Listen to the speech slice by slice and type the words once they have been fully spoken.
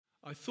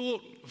I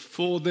thought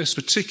for this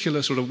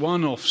particular sort of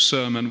one-off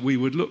sermon, we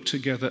would look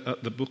together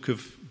at the book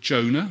of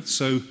Jonah.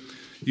 So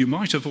you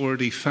might have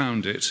already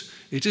found it.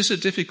 It is a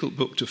difficult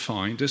book to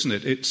find, isn't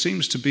it? It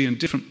seems to be in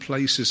different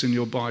places in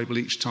your Bible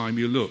each time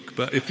you look.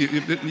 But if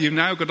you've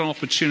now got an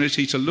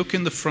opportunity to look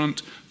in the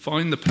front,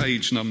 find the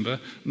page number.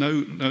 No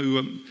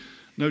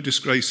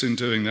disgrace in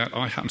doing that.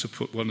 I had to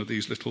put one of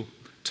these little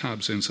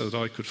tabs in so that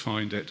I could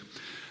find it.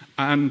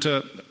 And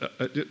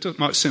it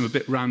might seem a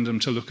bit random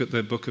to look at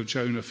the book of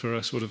Jonah for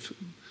a sort of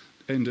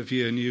end of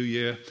year, new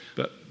year,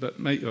 but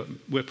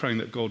we're praying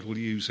that God will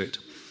use it.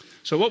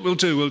 So what we'll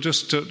do, we'll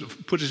just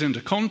put it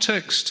into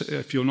context.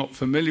 If you're not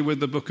familiar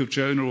with the book of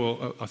Jonah,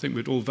 or I think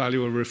we'd all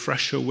value a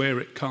refresher where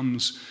it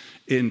comes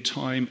in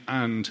time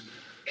and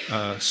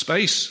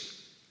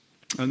space.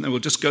 And then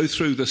we'll just go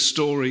through the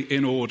story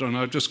in order, and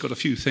I've just got a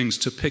few things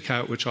to pick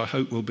out which I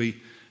hope will be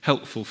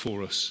helpful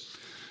for us.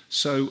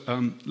 So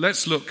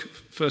let's look,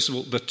 first of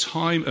all, the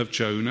time of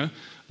Jonah.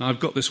 Now, I've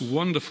got this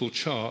wonderful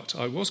chart.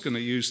 I was going to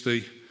use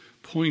the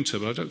pointer,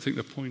 but I don't think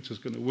the pointer's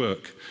going to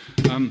work.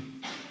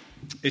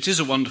 It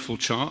is a wonderful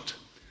chart.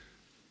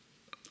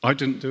 I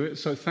didn't do it,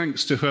 so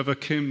thanks to whoever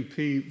Kim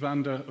P.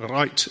 van der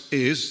Rijt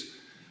is.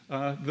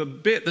 The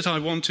bit that I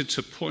wanted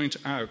to point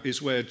out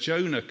is where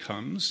Jonah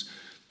comes.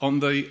 On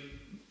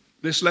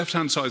this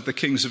left-hand side, the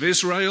kings of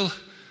Israel,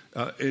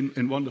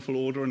 in wonderful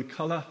order and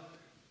colour.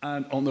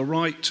 And on the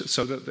right,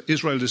 so that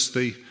Israel is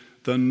the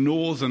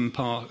northern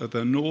part,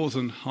 the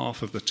northern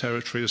half of the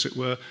territory, as it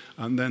were,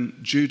 and then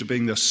Judah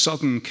being the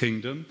southern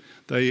kingdom.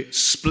 They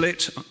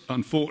split,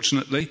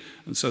 unfortunately,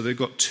 and so they've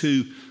got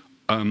two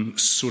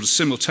sort of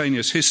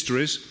simultaneous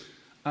histories.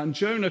 And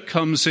Jonah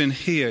comes in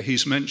here.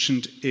 He's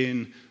mentioned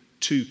in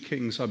 2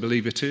 Kings, I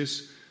believe it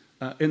is,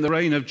 in the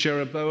reign of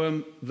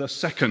Jeroboam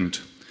II.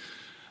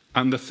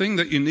 And the thing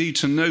that you need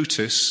to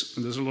notice,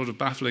 and there's a lot of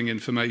baffling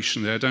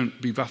information there,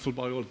 don't be baffled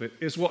by all of it,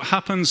 is what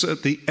happens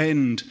at the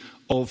end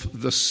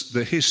of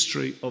the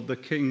history of the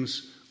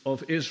kings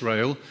of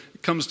Israel.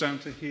 It comes down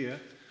to here.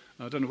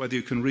 I don't know whether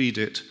you can read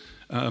it.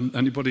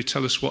 Anybody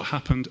tell us what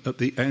happened at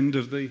the end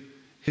of the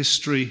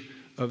history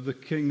of the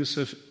kings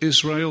of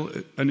Israel?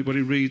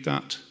 Anybody read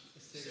that?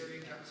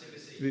 Assyrian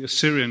captivity. The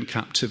Assyrian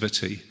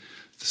captivity.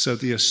 So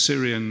the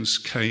Assyrians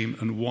came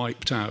and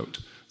wiped out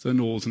the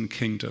northern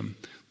kingdom.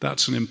 That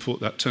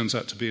turns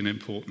out to be an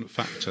important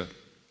factor.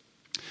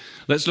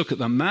 Let's look at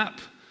the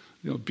map,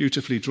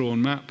 beautifully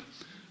drawn map.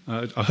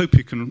 I hope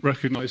you can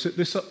recognise it.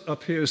 This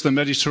up here is the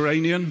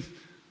Mediterranean.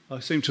 I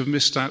seem to have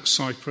missed out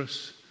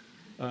Cyprus.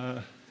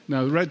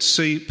 Now, Red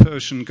Sea,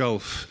 Persian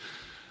Gulf,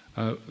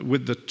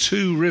 with the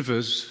 2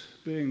 rivers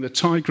being the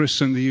Tigris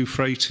and the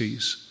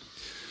Euphrates,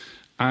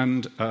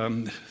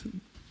 and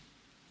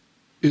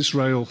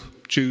Israel,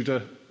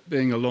 Judah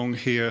being along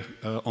here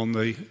on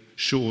the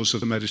shores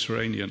of the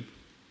Mediterranean.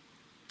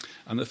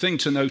 And the thing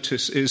to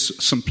notice is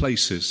some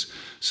places.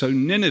 So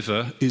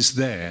Nineveh is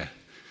there.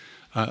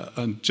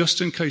 And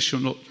just in case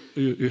you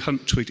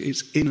haven't tweeted,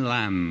 it's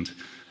inland.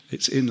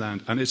 It's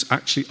inland. And it's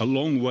actually a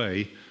long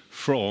way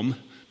from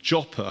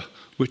Joppa,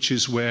 which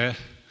is where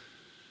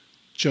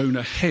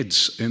Jonah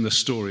heads in the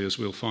story, as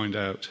we'll find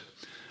out.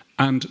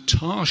 And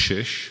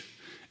Tarshish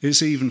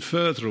is even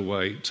further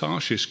away.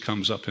 Tarshish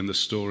comes up in the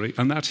story,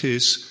 and that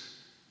is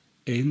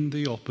in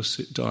the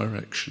opposite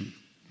direction.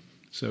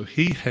 So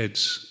he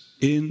heads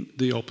in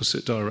the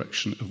opposite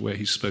direction of where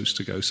he's supposed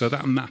to go. So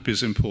that map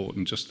is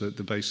important, just the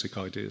basic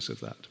ideas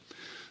of that.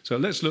 So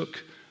let's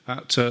look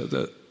at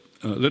a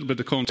little bit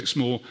of context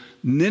more.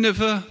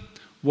 Nineveh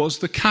was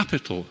the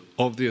capital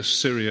of the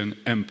Assyrian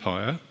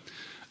Empire,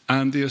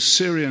 and the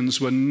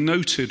Assyrians were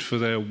noted for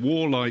their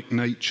warlike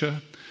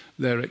nature,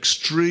 their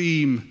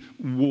extreme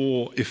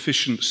war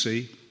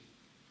efficiency,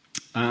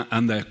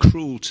 and their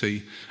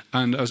cruelty.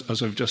 And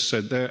as I've just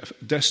said, they're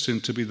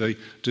destined to be the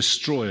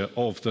destroyer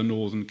of the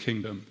northern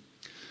kingdom.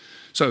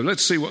 So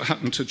let's see what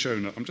happened to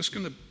Jonah. I'm just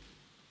going to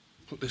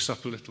put this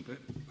up a little bit.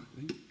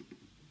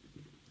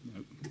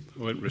 No, I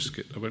won't risk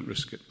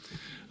it.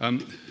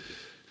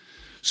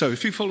 So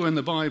if you follow in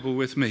the Bible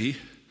with me,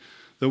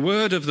 the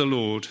word of the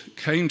Lord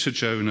came to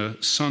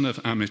Jonah, son of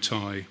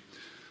Amittai.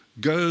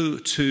 Go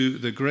to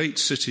the great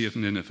city of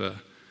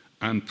Nineveh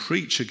and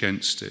preach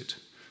against it,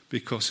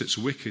 because its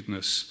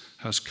wickedness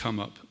has come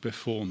up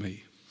before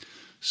me.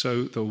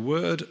 So the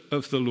word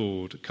of the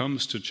Lord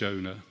comes to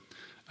Jonah,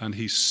 and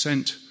he's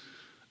sent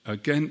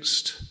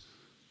against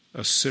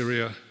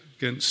Assyria,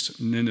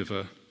 against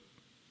Nineveh,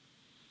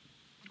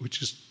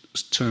 which is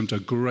termed a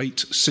great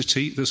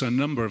city. There's a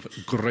number of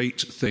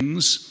great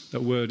things.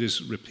 That word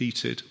is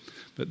repeated,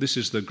 but this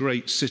is the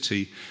great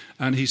city,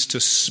 and he's to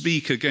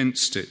speak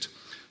against it.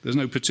 There's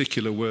no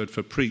particular word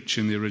for preach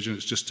in the original.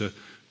 It's just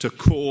to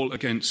call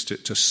against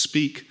it, to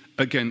speak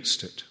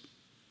against it.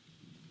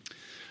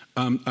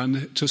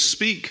 And to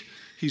speak,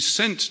 he's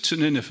sent to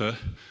Nineveh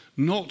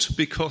not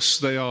because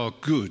they are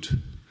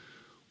good.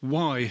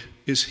 Why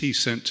is he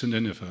sent to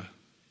Nineveh?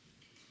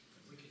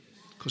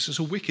 Because it's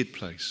a wicked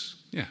place.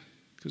 Yeah,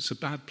 because it's a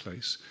bad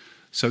place.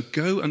 So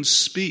go and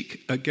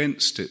speak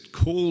against it,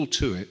 call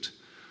to it,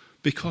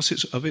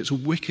 because of its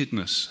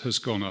wickedness has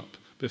gone up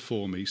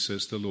before me,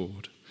 says the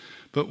Lord.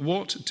 But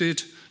what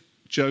did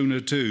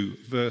Jonah do?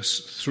 Verse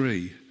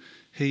 3.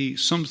 He,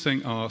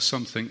 something R,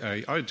 something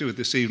A. I do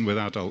this even with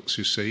adults,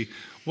 you see.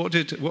 What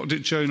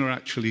did Jonah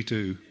actually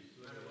do?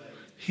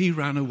 He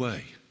ran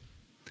away.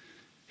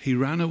 He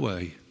ran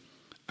away.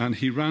 And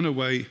he ran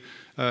away,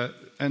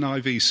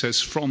 NIV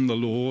says, from the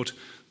Lord.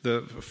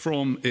 The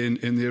from in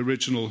the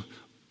original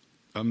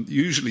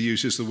usually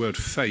uses the word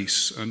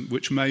face, and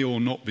which may or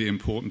not be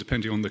important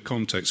depending on the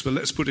context. But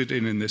let's put it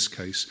in this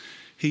case.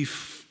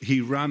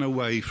 He ran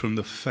away from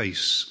the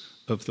face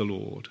of the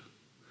Lord.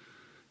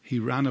 He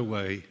ran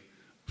away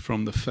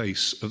from the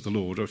face of the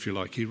Lord, or if you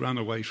like, he ran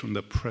away from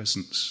the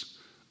presence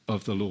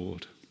of the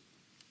Lord.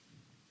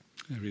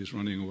 There he is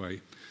running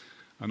away.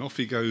 And off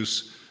he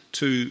goes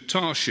to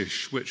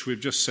Tarshish, which we've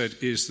just said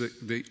is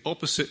the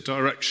opposite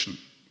direction.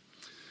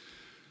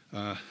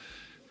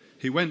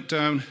 He went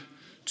down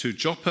to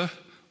Joppa,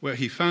 where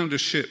he found a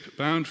ship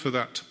bound for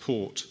that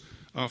port.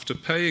 After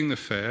paying the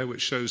fare,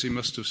 which shows he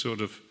must have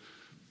sort of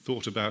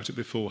thought about it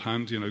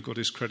beforehand, got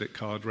his credit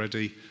card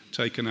ready,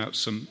 taken out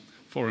some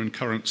foreign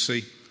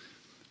currency,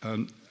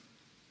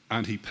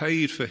 and he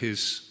paid for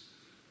his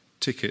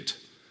ticket,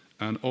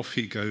 and off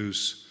he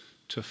goes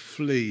to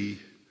flee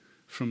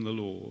from the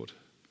Lord.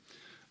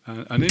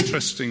 And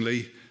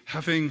interestingly,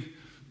 having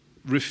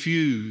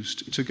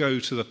refused to go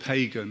to the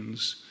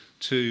pagans,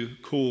 to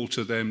call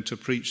to them, to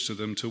preach to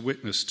them, to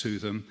witness to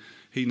them,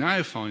 he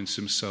now finds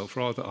himself,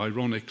 rather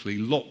ironically,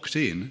 locked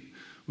in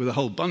with a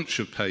whole bunch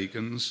of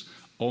pagans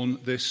on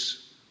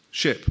this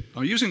ship.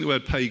 I'm using the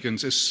word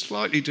pagans is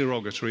slightly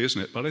derogatory,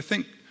 isn't it? But I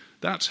think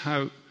that's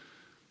how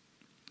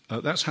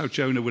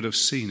Jonah would have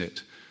seen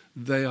it.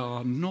 They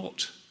are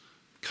not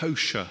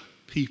kosher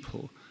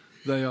people.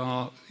 They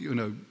are,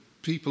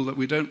 people that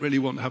we don't really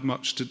want to have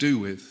much to do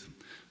with.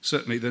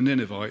 Certainly the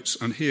Ninevites.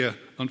 And here,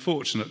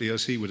 unfortunately,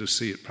 as he would have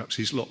seen it, perhaps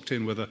he's locked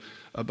in with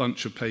a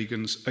bunch of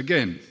pagans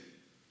again.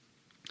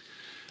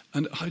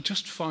 And I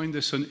just find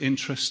this an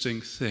interesting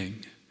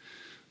thing,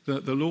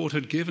 that the Lord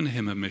had given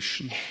him a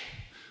mission,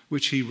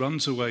 which he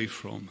runs away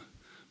from,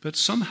 but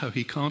somehow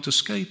he can't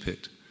escape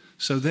it.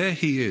 So there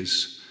he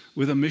is,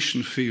 with a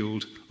mission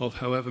field of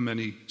however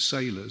many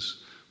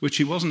sailors, which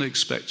he wasn't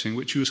expecting,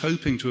 which he was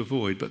hoping to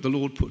avoid, but the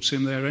Lord puts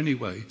him there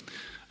anyway.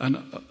 And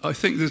I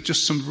think there's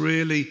just some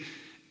really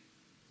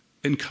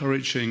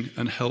encouraging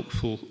and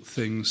helpful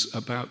things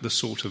about the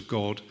sort of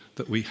God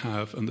that we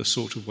have and the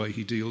sort of way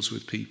he deals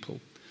with people.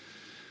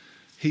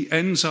 He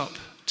ends up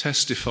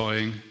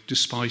testifying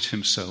despite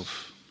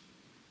himself.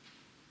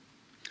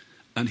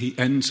 And he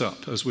ends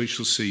up, as we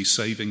shall see,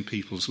 saving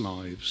people's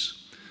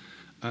lives.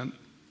 And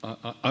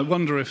I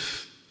wonder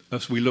if,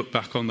 as we look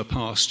back on the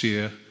past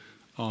year,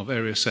 our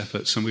various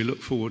efforts, and we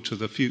look forward to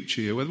the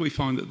future year, whether we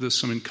find that there's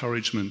some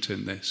encouragement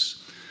in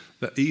this,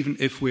 that even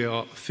if we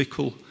are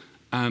fickle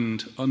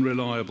and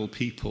unreliable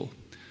people,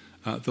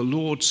 the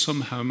Lord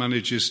somehow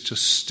manages to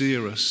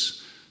steer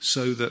us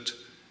so that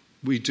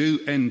we do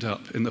end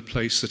up in the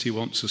place that he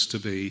wants us to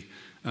be,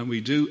 and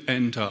we do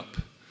end up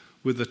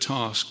with the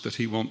task that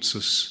he wants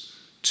us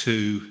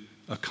to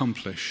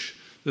accomplish.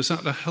 Is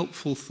that a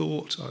helpful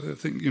thought? I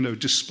think,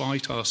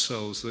 despite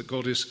ourselves, that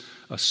God is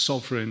a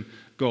sovereign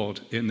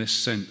God in this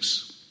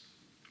sense.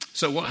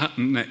 So what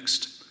happened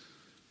next?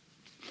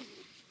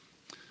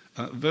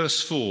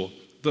 Verse 4,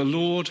 the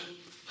Lord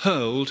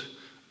hurled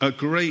a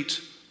great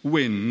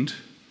wind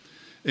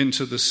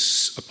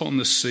upon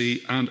the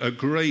sea, and a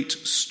great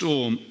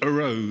storm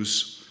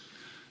arose.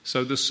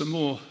 So there's some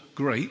more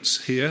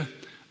greats here,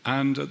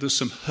 and there's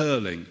some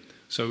hurling.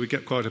 So we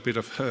get quite a bit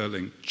of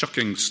hurling,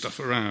 chucking stuff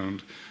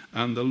around.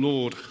 And the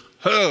Lord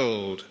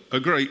hurled a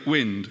great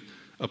wind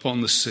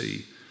upon the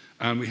sea,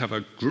 and we have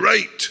a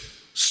great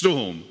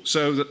storm,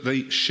 so that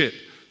the ship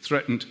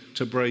threatened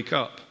to break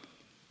up.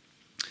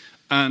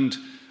 And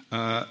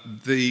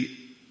the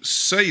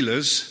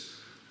sailors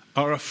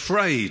are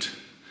afraid,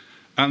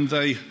 and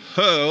they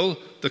hurl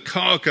the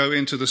cargo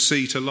into the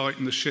sea to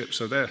lighten the ship,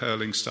 so they're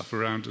hurling stuff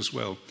around as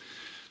well.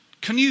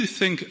 Can you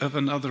think of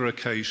another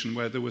occasion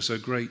where there was a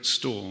great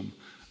storm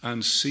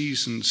and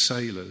seasoned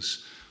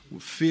sailors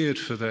feared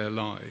for their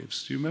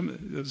lives? Do you remember?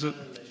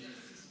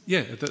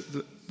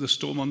 The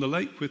storm on the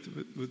lake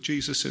with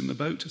Jesus in the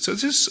boat. So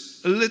this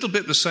is a little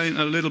bit the same,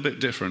 a little bit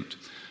different.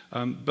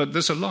 But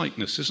there's a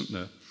likeness, isn't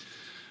there?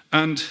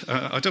 And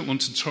I don't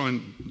want to try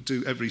and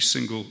do every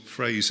single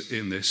phrase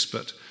in this,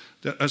 but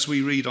as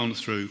we read on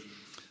through,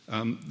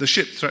 the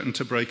ship threatened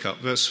to break up.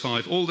 Verse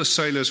 5, all the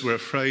sailors were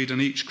afraid,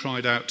 and each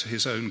cried out to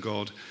his own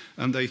God,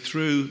 and they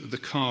hurled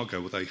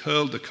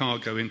the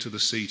cargo into the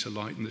sea to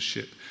lighten the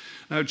ship.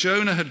 Now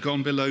Jonah had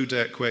gone below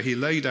deck, where he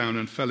lay down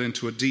and fell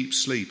into a deep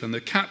sleep. And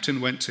the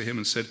captain went to him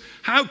and said,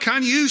 how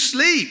can you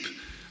sleep?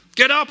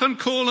 Get up and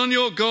call on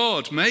your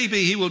God.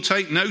 Maybe he will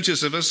take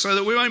notice of us so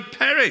that we won't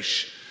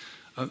perish.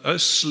 A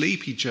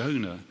sleepy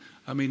Jonah.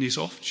 I mean, he's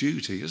off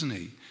duty, isn't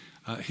he?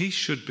 He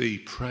should be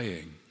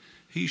praying.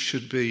 He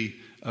should be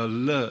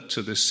alert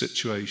to this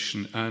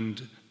situation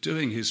and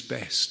doing his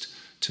best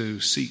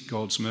to seek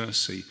God's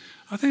mercy.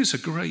 I think it's a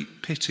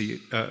great pity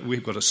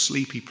we've got a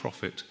sleepy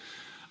prophet.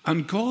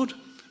 And God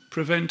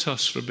prevent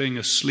us from being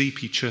a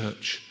sleepy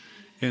church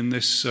in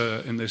this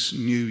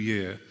new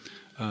year.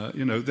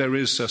 There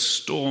is a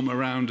storm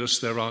around us,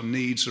 there are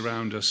needs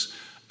around us,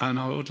 and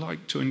I would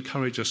like to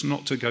encourage us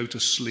not to go to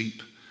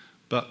sleep,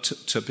 but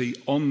to be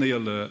on the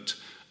alert.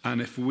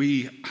 And if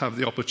we have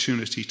the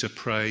opportunity to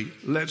pray,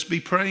 let's be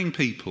praying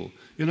people.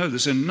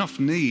 There's enough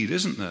need,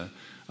 isn't there?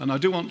 And I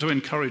do want to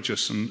encourage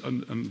us,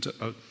 and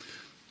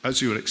as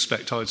you would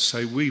expect, I'd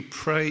say we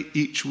pray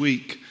each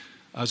week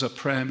as a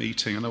prayer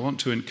meeting, and I want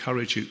to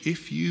encourage you,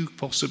 if you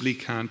possibly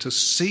can, to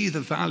see the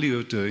value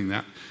of doing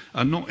that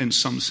and not in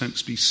some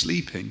sense be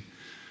sleeping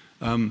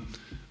or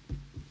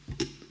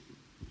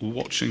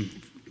watching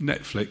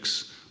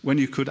Netflix when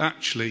you could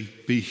actually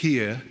be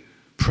here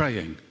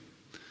praying.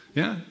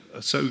 Yeah?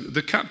 So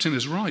the captain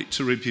is right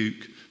to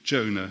rebuke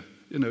Jonah.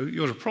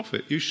 You're a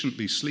prophet, you shouldn't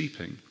be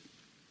sleeping.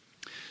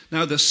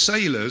 Now the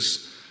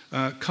sailors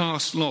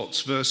cast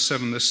lots, verse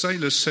 7. The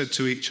sailors said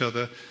to each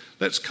other,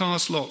 let's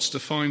cast lots to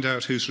find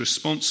out who's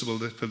responsible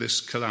for this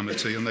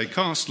calamity. And they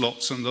cast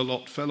lots, and the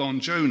lot fell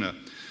on Jonah.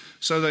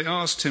 So they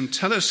asked him,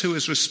 tell us who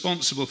is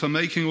responsible for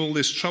making all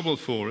this trouble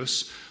for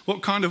us.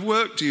 What kind of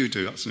work do you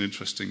do? That's an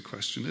interesting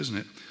question, isn't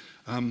it?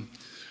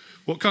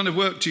 What kind of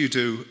work do you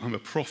do? I'm a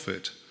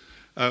prophet.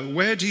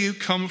 Where do you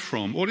come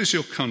from? What is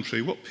your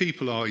country? What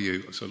people are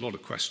you? That's a lot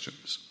of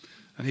questions.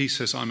 And he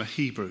says, I'm a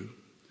Hebrew.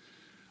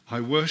 I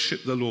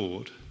worship the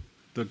Lord,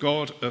 the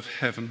God of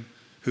heaven,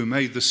 who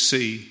made the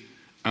sea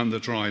and the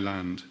dry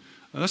land.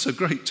 And that's a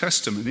great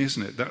testimony,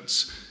 isn't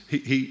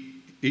it?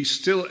 He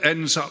still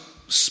ends up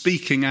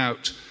speaking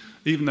out,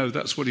 even though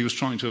that's what he was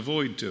trying to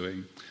avoid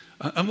doing.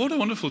 And what a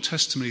wonderful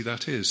testimony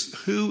that is.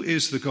 Who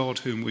is the God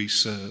whom we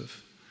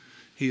serve?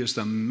 He is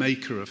the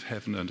maker of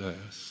heaven and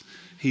earth.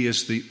 He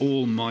is the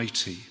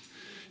Almighty.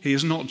 He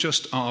is not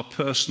just our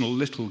personal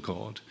little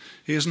God.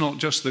 He is not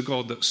just the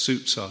God that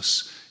suits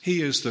us.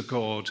 He is the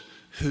God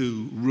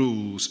who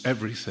rules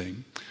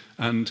everything.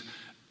 And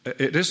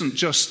it isn't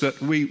just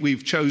that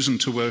we've chosen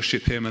to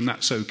worship him and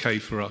that's okay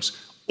for us.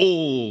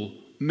 All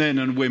men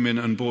and women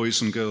and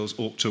boys and girls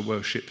ought to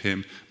worship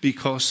him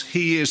because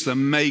he is the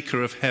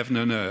maker of heaven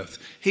and earth.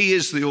 He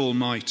is the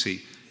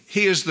Almighty.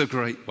 He is the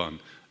Great One.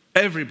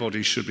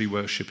 Everybody should be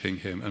worshipping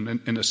him.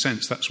 And in a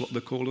sense, that's what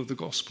the call of the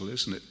gospel,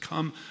 isn't it?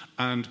 Come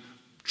and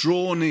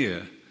draw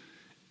near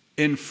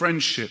in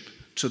friendship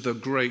to the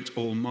great,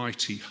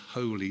 almighty,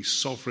 holy,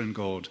 sovereign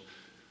God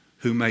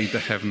who made the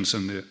heavens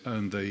and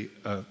the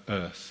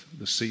earth,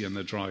 the sea and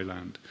the dry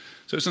land.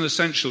 So it's an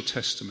essential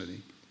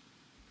testimony.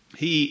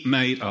 He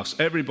made us.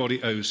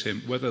 Everybody owes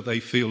him, whether they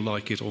feel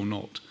like it or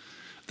not.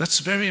 That's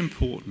very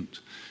important.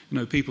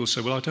 People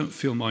say, well, I don't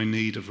feel my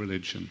need of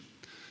religion.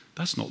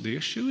 That's not the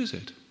issue, is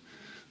it?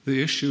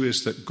 The issue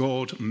is that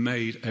God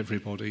made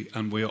everybody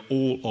and we are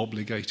all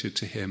obligated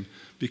to him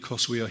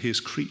because we are his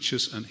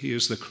creatures and he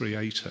is the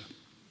creator,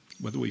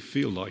 whether we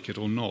feel like it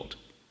or not.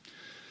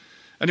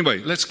 Anyway,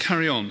 let's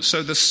carry on.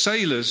 So the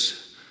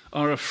sailors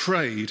are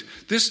afraid.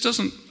 This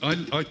doesn't...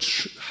 I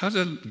had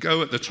a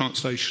go at the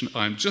translation.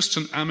 I'm just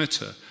an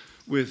amateur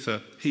with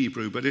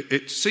Hebrew, but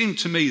it seemed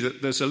to me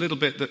that there's a little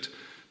bit that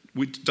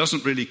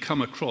doesn't really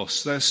come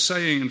across. They're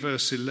saying in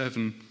verse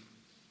 11...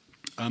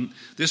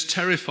 this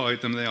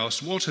terrified them. They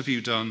asked, what have you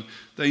done?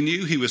 They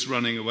knew he was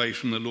running away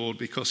from the Lord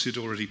because he'd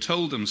already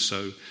told them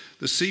so.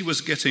 The sea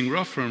was getting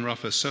rougher and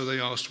rougher, so they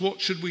asked,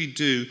 what should we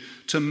do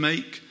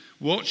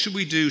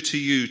to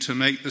you to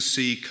make the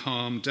sea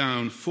calm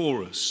down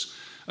for us?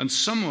 And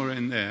somewhere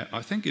in there,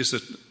 I think, is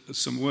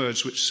some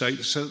words which say,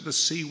 so that the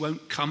sea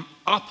won't come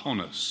up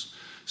on us,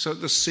 so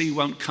that the sea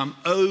won't come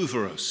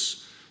over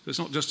us. It's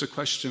not just a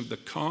question of the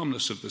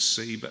calmness of the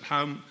sea, but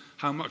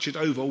how much it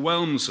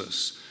overwhelms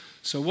us.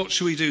 So what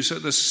should we do so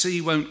that the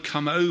sea won't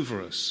come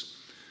over us?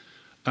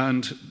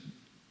 And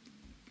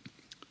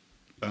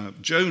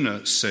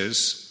Jonah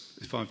says,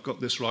 if I've got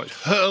this right,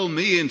 hurl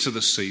me into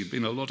the sea.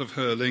 Been a lot of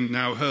hurling,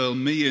 now hurl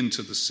me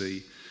into the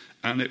sea,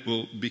 and it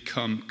will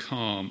become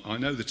calm. I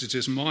know that it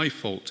is my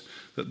fault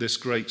that this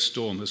great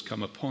storm has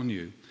come upon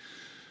you.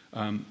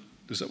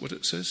 Is that what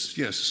it says?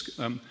 Yes.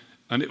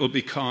 And it will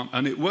be calm,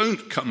 and it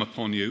won't come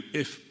upon you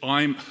if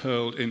I'm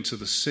hurled into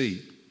the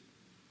sea.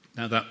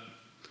 Now that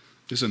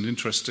is an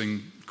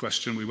interesting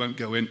question. We won't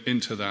go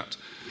into that.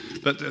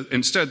 But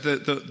instead,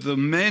 the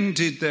men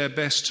did their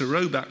best to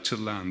row back to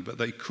land, but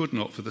they could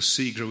not, for the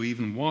sea grew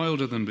even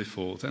wilder than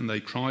before. Then they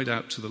cried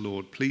out to the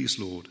Lord, please,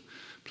 Lord.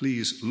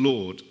 Please,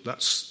 Lord.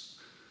 That's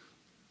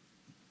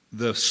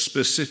the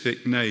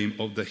specific name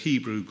of the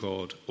Hebrew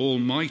God,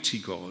 Almighty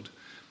God.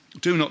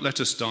 Do not let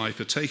us die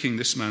for taking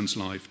this man's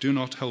life. Do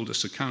not hold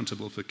us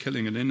accountable for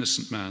killing an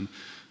innocent man.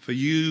 For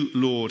you,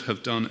 Lord,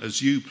 have done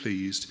as you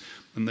pleased.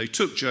 And they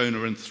took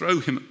Jonah and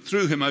threw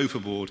him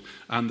overboard,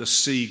 and the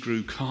sea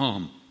grew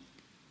calm.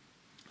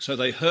 So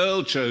they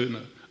hurled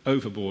Jonah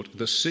overboard.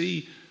 The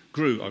sea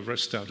grew. I've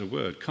wrested out a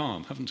word,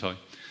 calm, haven't I?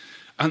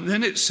 And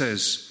then it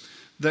says,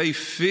 they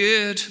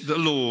feared the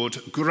Lord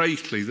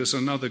greatly. There's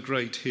another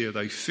great here.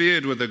 They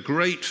feared with a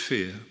great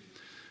fear.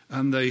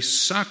 and they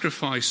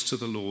sacrificed to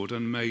the Lord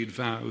and made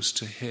vows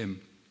to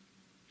him.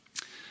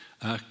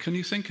 Can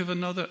you think of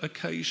another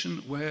occasion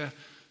where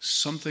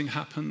something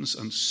happens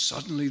and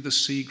suddenly the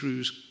sea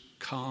grows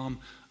calm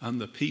and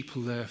the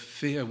people there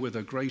fear with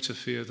a greater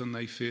fear than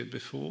they feared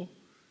before?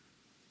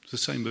 It's the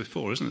same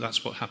before, isn't it?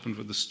 That's what happened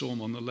with the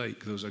storm on the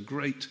lake. There was a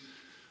great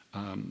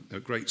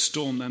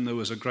storm, then there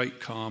was a great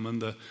calm,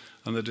 and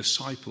the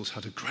disciples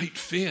had a great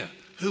fear.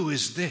 Who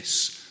is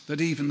this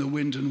that even the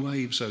wind and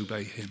waves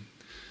obey him?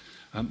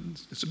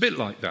 It's a bit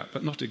like that,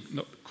 but not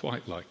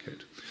quite like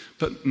it.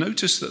 But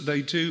notice that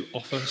they do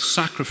offer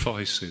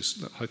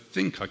sacrifices. I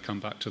think I come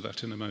back to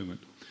that in a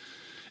moment.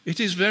 It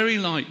is very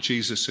like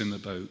Jesus in the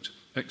boat,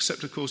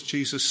 except, of course,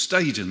 Jesus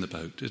stayed in the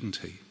boat, didn't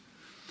he?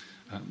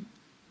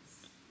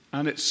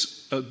 And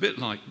it's a bit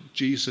like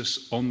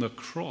Jesus on the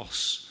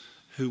cross,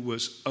 who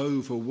was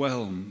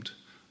overwhelmed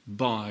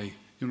by,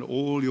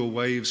 all your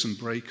waves and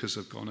breakers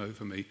have gone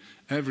over me.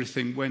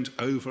 Everything went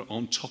over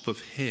on top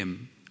of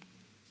him.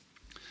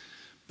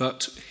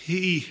 But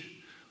he,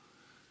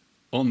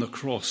 on the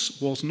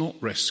cross, was not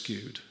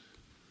rescued.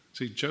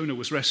 See, Jonah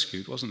was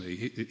rescued, wasn't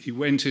he? He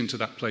went into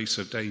that place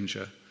of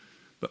danger,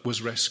 but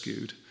was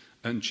rescued.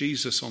 And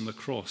Jesus on the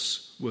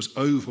cross was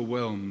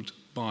overwhelmed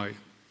by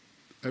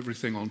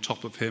everything on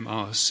top of him,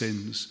 our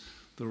sins,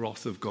 the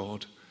wrath of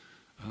God,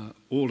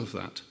 all of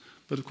that.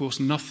 But of course,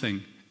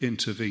 nothing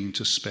intervened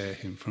to spare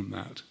him from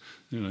that.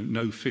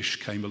 No fish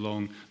came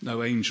along,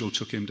 no angel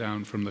took him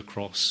down from the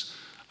cross.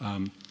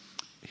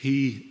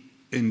 He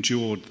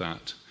endured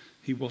that.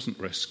 He wasn't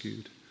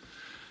rescued.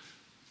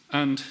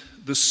 And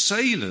the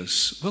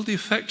sailors, well, the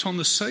effect on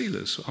the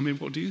sailors,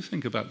 what do you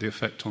think about the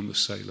effect on the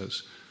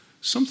sailors?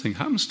 Something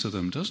happens to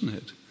them, doesn't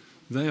it?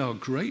 They are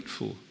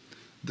grateful.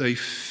 They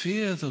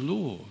fear the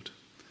Lord.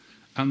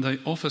 And they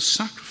offer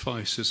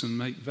sacrifices and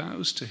make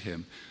vows to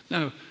him.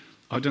 Now,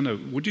 I don't know,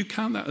 would you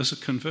count that as a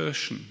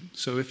conversion?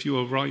 So if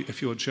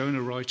you're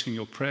Jonah writing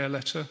your prayer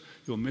letter,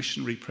 your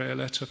missionary prayer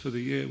letter for the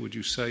year, would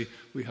you say,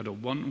 we had a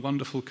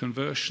wonderful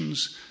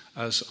conversions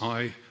as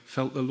I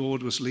felt the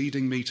Lord was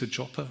leading me to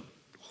Joppa?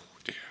 Oh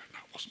dear,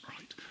 that wasn't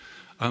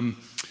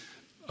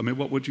right.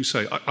 What would you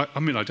say?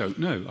 I don't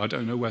know. I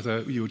don't know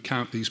whether you would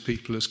count these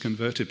people as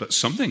converted, but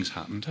something's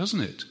happened,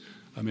 hasn't it?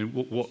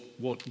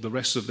 What the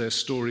rest of their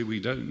story we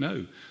don't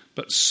know.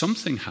 But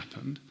something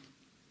happened,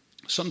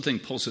 something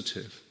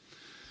positive.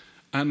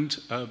 And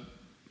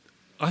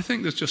I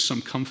think there's just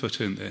some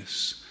comfort in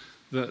this,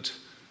 that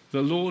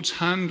the Lord's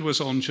hand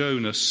was on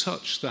Jonah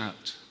such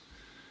that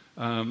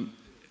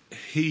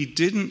he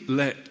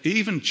didn't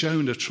even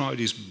Jonah tried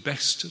his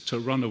best to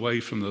run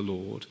away from the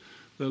Lord.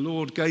 The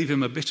Lord gave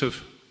him a bit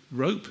of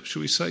rope,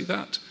 shall we say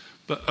that?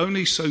 But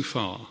only so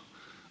far.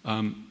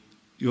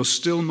 You're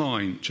still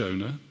mine,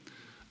 Jonah,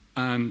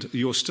 and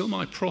you're still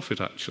my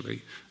prophet,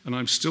 actually, and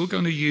I'm still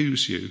going to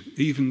use you,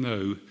 even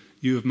though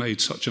you have made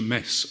such a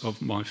mess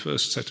of my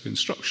first set of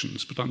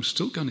instructions, but I'm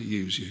still going to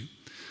use you.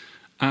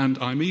 And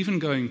I'm even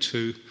going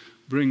to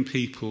bring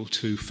people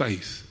to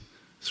faith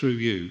through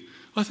you.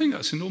 I think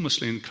that's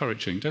enormously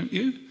encouraging, don't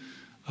you?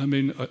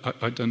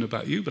 I don't know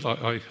about you, but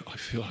I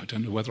feel I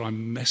don't know whether I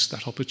messed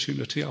that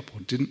opportunity up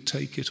or didn't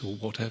take it or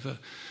whatever.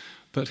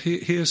 But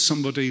here's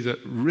somebody that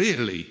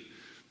really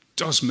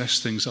does mess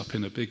things up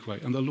in a big way,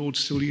 and the Lord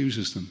still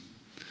uses them.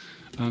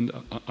 And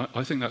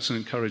I think that's an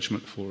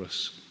encouragement for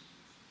us.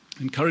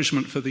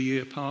 Encouragement for the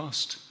year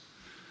past.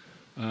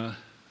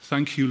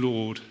 Thank you,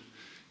 Lord.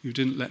 You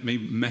didn't let me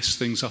mess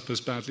things up as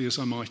badly as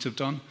I might have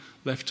done,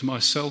 left to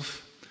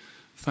myself.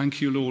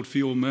 Thank you, Lord, for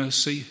your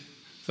mercy.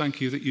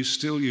 Thank you that you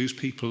still use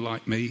people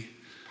like me.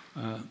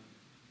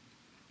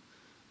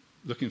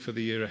 Looking for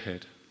the year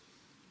ahead.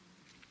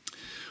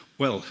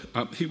 Well,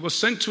 he was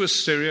sent to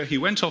Assyria. He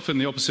went off in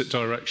the opposite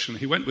direction.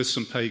 He went with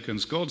some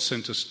pagans. God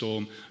sent a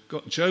storm.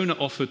 Jonah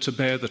offered to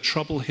bear the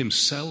trouble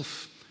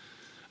himself.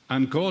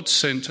 And God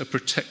sent a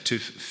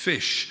protective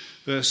fish.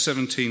 Verse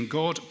 17,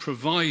 God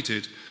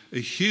provided a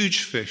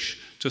huge fish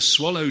to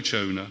swallow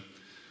Jonah.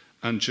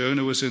 And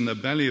Jonah was in the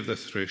belly of the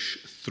fish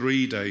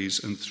 3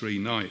 days and 3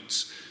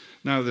 nights.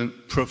 Now then,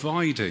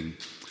 providing.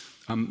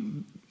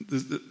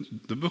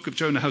 The book of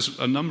Jonah has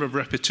a number of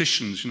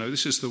repetitions.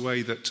 This is the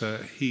way that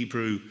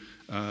Hebrew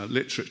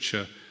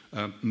literature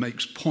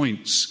makes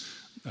points.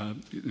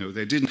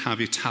 They didn't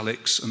have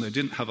italics and they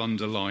didn't have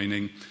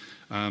underlining.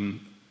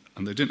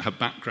 And they didn't have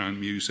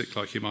background music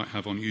like you might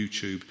have on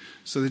YouTube.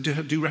 So they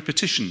do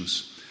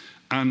repetitions.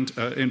 And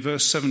in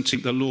verse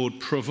 17, the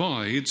Lord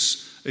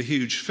provides a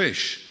huge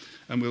fish.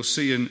 And we'll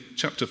see in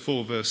chapter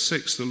 4, verse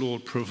 6, the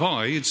Lord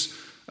provides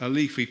a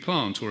leafy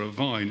plant or a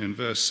vine. In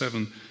verse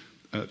 7,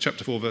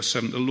 chapter 4, verse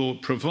 7, the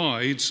Lord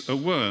provides a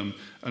worm.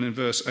 And in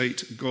verse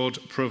 8, God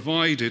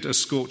provided a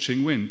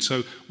scorching wind.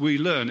 So we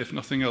learn, if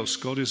nothing else,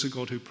 God is a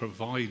God who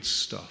provides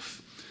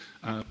stuff.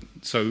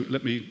 So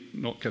let me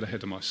not get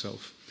ahead of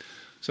myself.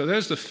 So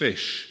there's the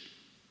fish.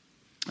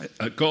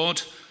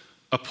 God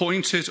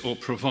appointed or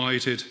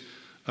provided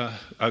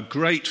a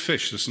great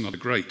fish, this is not a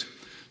great,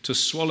 to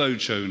swallow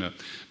Jonah.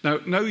 Now,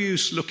 no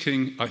use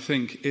looking, I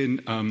think,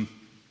 in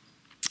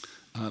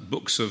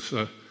books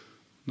of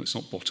It's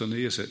not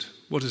botany, is it?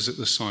 What is it,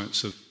 the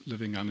science of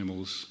living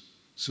animals?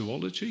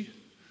 Zoology?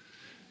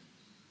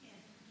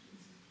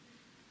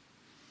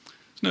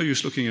 It's no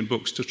use looking in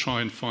books to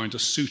try and find a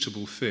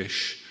suitable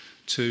fish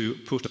to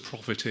put a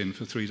prophet in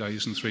for 3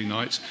 days and 3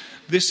 nights.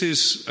 This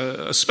is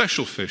a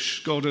special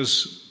fish. God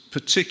has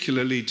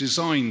particularly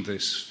designed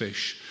this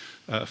fish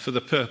for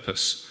the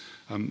purpose.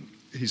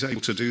 He's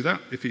able to do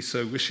that if he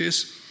so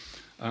wishes.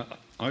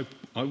 I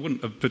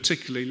wouldn't have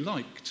particularly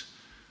liked,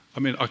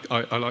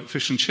 I like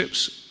fish and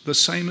chips the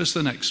same as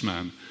the next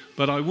man,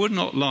 but I would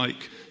not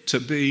like to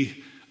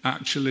be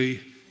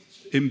actually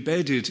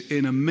embedded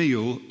in a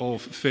meal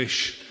of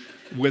fish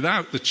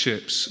without the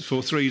chips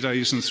for 3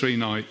 days and 3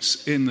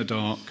 nights in the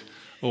dark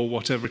or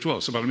whatever it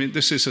was. But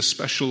this is a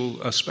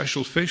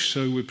special fish,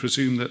 so we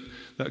presume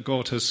that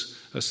God has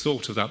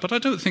thought of that. But I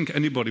don't think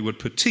anybody would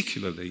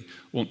particularly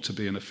want to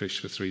be in a fish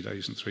for 3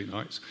 days and 3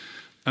 nights.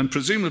 And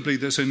presumably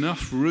there's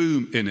enough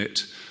room in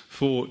it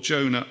for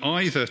Jonah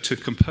either to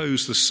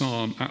compose the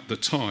psalm at the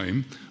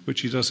time,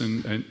 which he does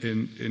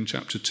in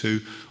chapter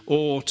 2,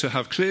 or to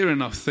have clear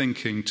enough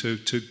thinking to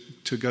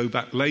go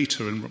back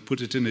later and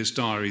put it in his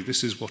diary.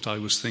 This is what I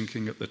was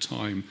thinking at the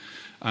time,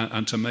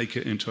 and to make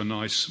it into a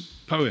nice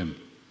poem.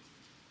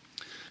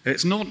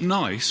 It's not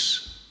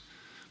nice,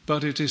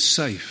 but it is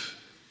safe.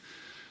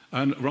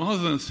 And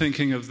rather than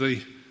thinking of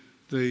the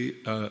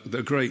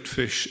great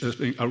fish as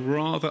being a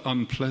rather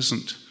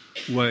unpleasant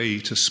way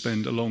to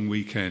spend a long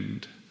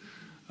weekend,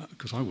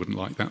 because I wouldn't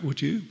like that,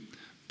 would you?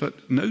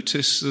 But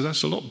notice that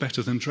that's a lot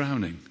better than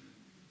drowning.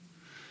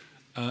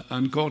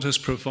 And God has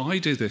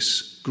provided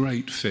this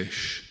great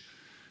fish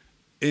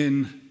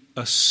in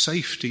a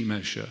safety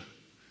measure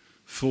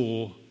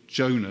for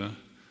Jonah,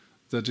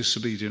 the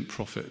disobedient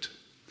prophet.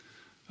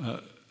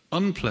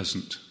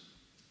 Unpleasant,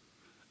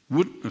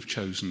 wouldn't have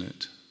chosen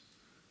it,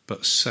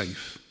 but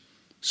safe,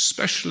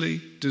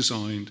 specially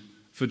designed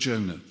for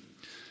Jonah.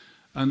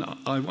 And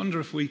I wonder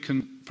if we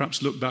can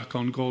perhaps look back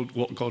on God,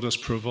 what God has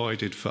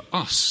provided for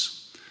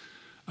us,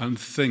 and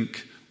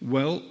think,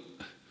 well,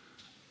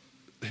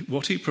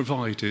 what he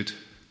provided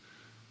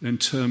in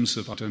terms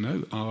of,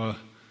 our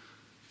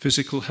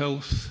physical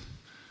health,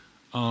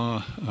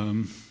 our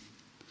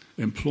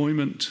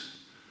employment,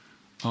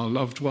 our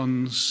loved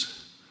ones,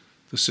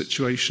 the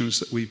situations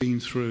that we've been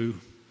through,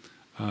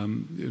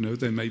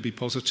 they may be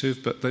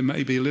positive, but they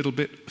may be a little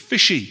bit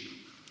fishy,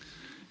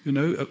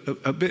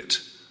 a bit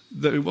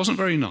that it wasn't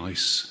very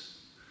nice.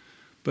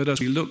 But as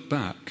we look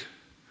back,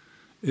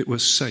 it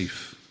was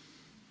safe.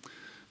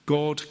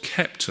 God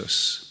kept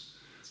us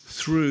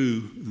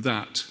through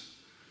that,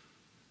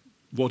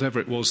 whatever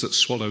it was that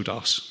swallowed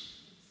us,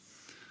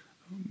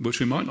 which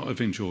we might not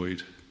have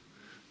enjoyed,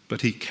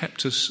 but he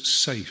kept us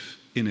safe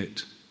in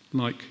it,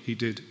 like he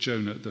did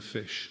Jonah the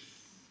fish.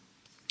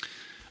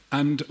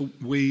 And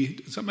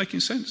is that making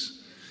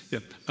sense? Yeah.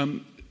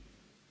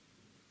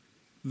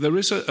 There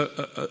is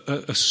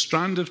a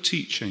strand of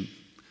teaching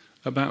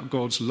about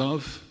God's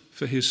love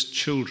for his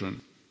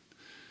children.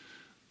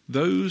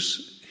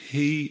 Those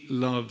he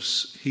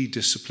loves, he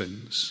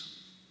disciplines.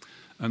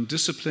 And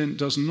discipline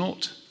does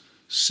not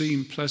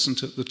seem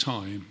pleasant at the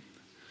time,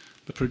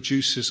 but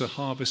produces a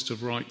harvest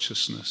of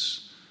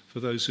righteousness for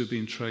those who've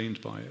been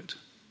trained by it.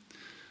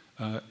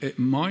 It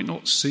might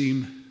not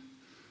seem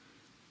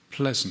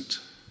pleasant,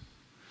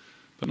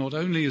 but not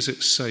only is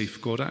it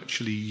safe, God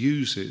actually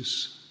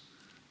uses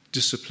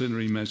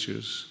disciplinary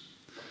measures.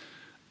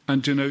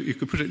 And you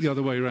could put it the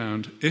other way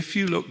around. If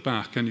you look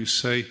back and you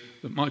say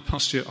that my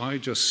past year, I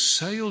just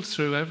sailed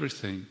through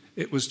everything,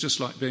 it was just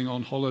like being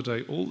on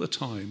holiday all the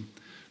time,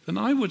 then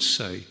I would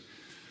say,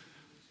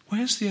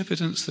 where's the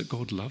evidence that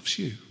God loves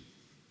you?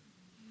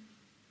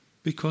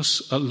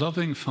 Because a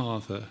loving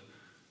father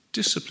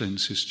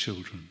disciplines his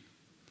children.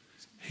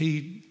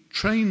 He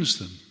trains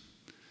them.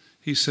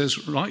 He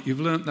says, right, you've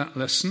learnt that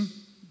lesson.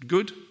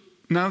 Good.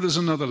 Now there's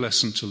another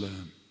lesson to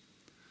learn.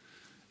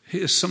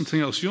 Here's something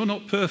else. You're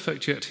not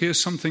perfect yet. Here's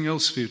something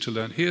else for you to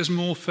learn. Here's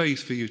more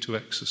faith for you to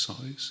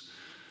exercise.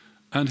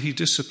 And he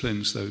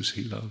disciplines those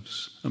he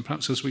loves. And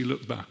perhaps as we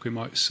look back, we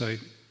might say,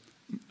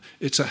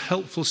 it's a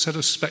helpful set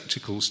of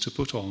spectacles to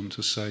put on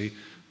to say,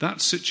 that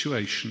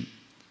situation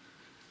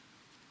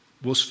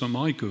was for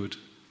my good.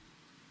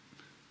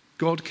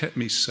 God kept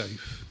me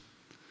safe.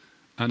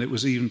 And it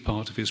was even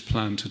part of his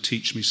plan to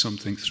teach me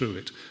something through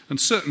it. And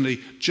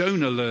certainly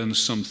Jonah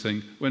learns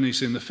something when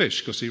he's in the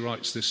fish, because he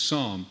writes this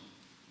psalm.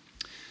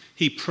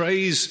 He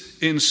prays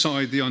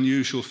inside the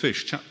unusual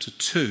fish, chapter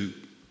 2.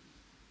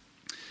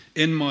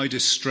 In my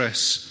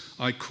distress,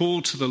 I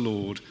called to the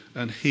Lord,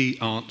 and he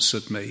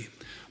answered me.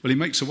 Well, he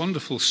makes a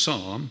wonderful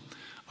psalm.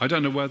 I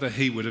don't know whether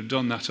he would have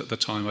done that at the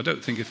time. I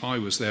don't think if I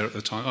was there at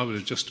the time, I would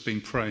have just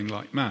been praying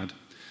like mad.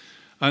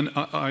 And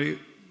I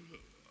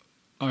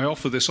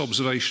offer this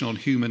observation on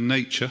human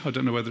nature. I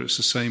don't know whether it's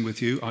the same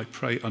with you. I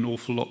pray an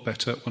awful lot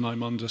better when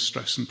I'm under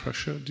stress and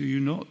pressure. Do you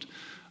not?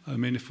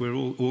 If we're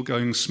all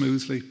going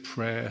smoothly,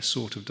 prayer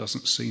sort of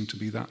doesn't seem to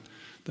be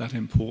that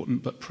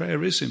important. But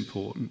prayer is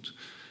important.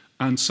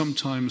 And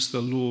sometimes the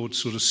Lord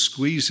sort of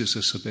squeezes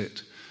us a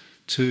bit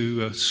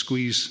to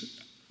squeeze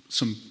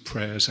some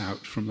prayers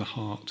out from the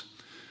heart.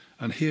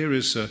 And here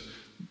is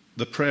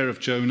the prayer of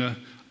Jonah.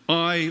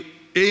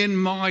 In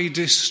my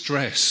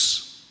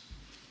distress,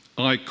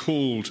 I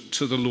called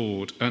to the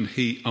Lord, and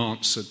he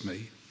answered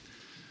me.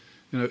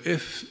 You know,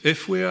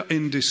 if we are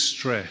in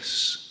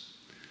distress,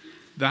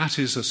 that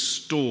is a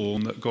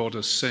storm that God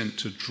has sent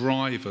to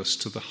drive us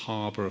to the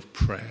harbour of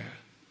prayer.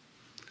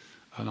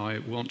 And I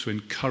want to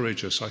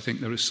encourage us. I think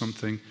there is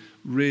something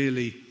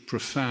really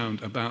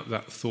profound about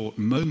that thought,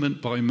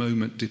 moment by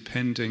moment,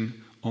 depending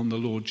on the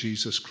Lord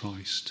Jesus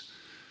Christ.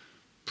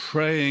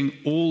 Praying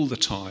all the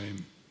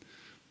time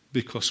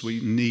because we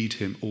need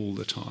him all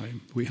the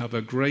time. We have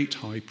a great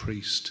high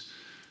priest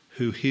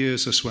who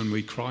hears us when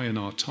we cry in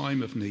our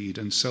time of need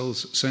and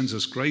sends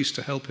us grace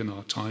to help in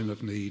our time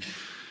of need.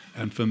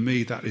 And for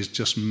me, that is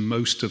just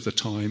most of the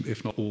time,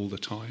 if not all the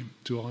time.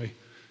 Do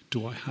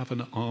I have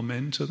an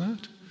amen to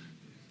that?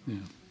 Yeah.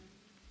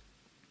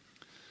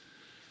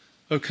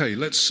 Okay,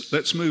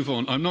 let's move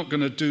on. I'm not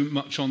going to do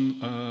much on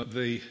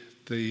the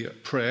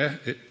prayer.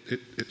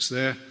 It's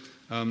there.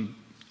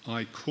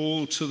 I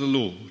call to the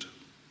Lord.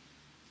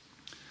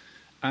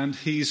 And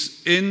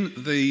he's in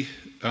the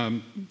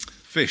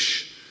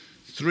fish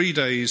 3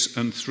 days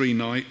and 3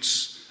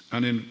 nights.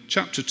 And in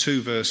chapter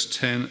 2, verse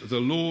 10, the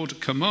Lord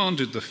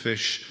commanded the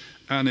fish,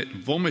 and it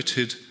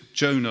vomited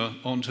Jonah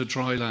onto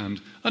dry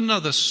land.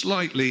 Another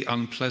slightly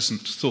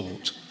unpleasant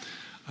thought.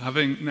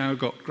 Having now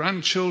got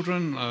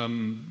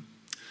grandchildren,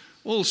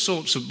 all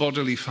sorts of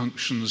bodily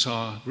functions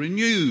are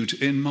renewed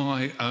in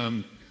my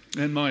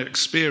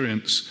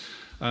experience.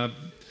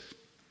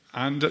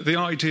 And the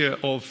idea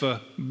of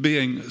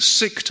being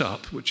sicked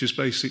up, which is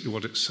basically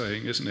what it's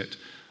saying, isn't it?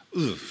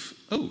 Oof.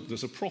 Oh,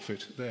 there's a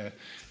prophet there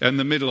in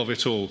the middle of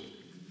it all.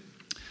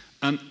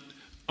 And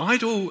I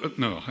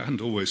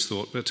hadn't always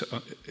thought, but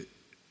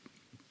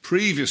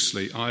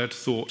previously I had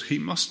thought he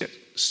must get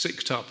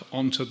sicked up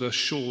onto the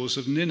shores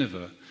of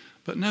Nineveh.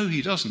 But no,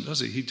 he doesn't, does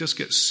he? He just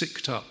gets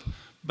sicked up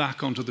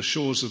back onto the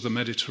shores of the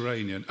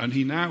Mediterranean. And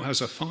he now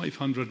has a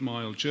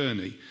 500-mile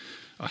journey.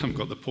 I haven't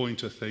got the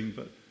pointer thing,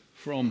 but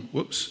from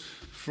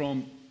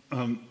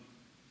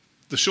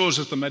the shores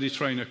of the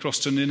Mediterranean across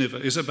to Nineveh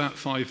is about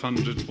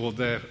 500 or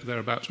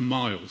thereabouts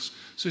miles.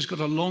 So he's got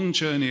a long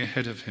journey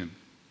ahead of him.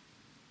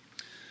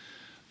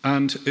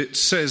 And it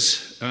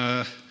says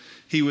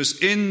he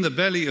was in the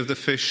belly of the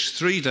fish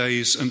 3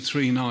 days and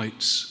 3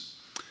 nights.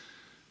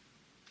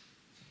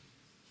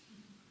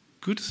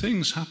 Good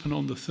things happen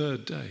on the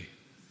 3rd day.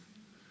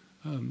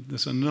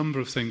 There's a number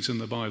of things in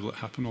the Bible that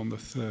happen on the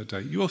 3rd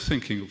day. You're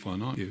thinking of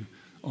one, aren't you?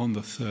 On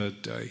the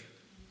 3rd day.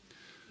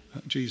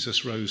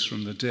 Jesus rose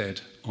from the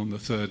dead on the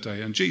 3rd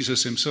day. And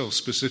Jesus himself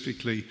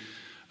specifically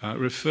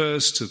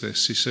refers to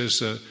this. He says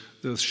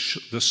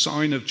the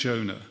sign of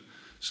Jonah.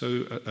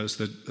 So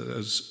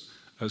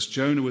as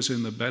Jonah was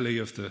in the belly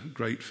of the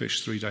great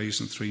fish 3 days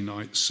and 3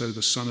 nights, so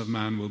the Son of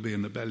Man will be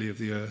in the belly of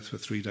the earth for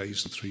 3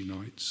 days and 3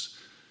 nights.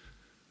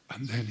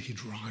 And then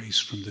he'd rise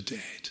from the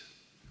dead.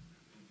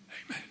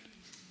 Amen.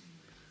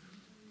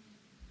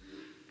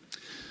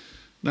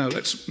 Now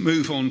let's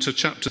move on to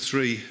chapter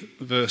 3,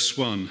 verse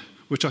 1,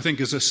 which I think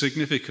is a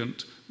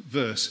significant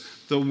verse.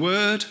 The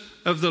word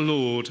of the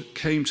Lord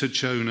came to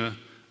Jonah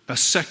a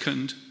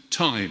second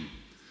time.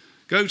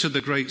 Go to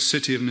the great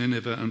city of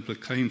Nineveh and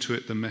proclaim to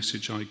it the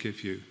message I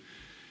give you.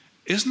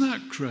 Isn't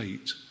that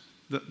great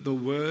that the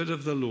word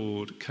of the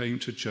Lord came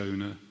to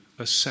Jonah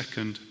a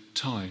second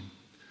time?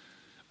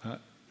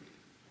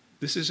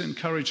 This is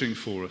encouraging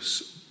for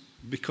us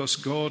because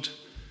God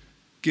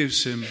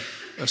gives him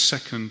a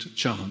second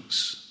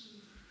chance.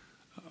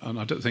 And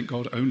I don't think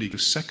God only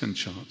gives second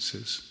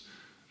chances.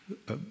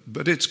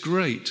 But it's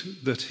great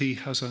that he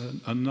has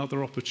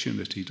another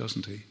opportunity,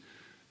 doesn't he?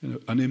 You know,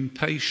 an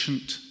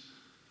impatient,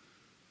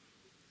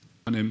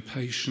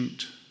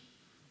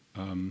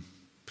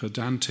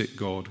 pedantic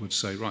God would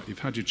say, right, you've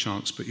had your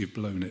chance, but you've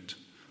blown it.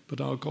 But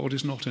our God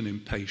is not an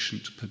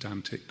impatient,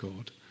 pedantic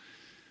God.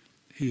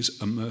 He is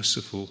a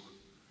merciful,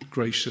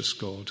 gracious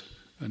God,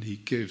 and he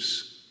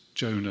gives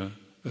Jonah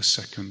a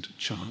second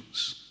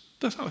chance.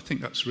 I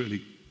think that's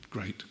really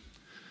great.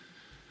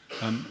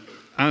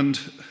 And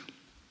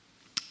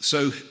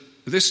so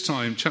this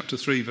time, chapter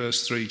 3,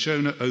 verse 3,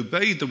 Jonah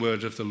obeyed the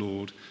word of the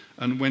Lord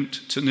and went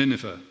to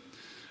Nineveh.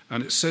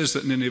 And it says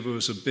that Nineveh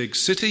was a big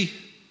city.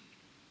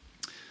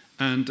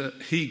 And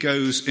he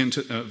goes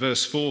into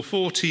verse 4,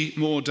 40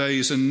 more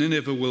days and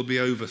Nineveh will be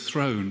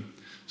overthrown.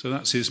 So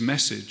that's his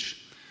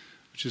message,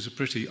 which is a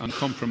pretty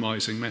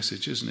uncompromising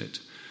message, isn't it?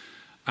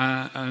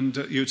 And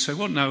you'd say,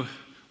 well, now,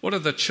 what are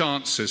the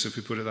chances, if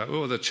we put it that way,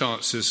 what are the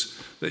chances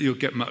that you'll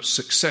get much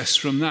success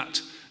from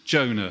that,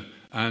 Jonah?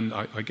 And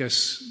I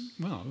guess,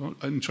 well,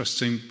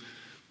 interesting.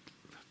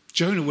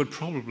 Jonah would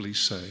probably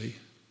say,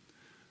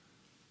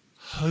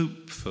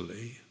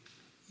 hopefully,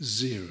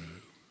 0.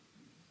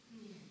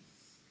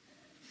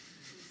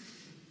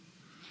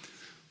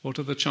 What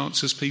are the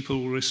chances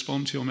people will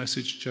respond to your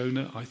message,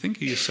 Jonah? I think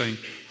he is saying,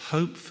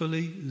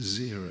 hopefully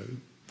 0.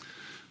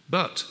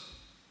 But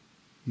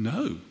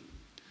no,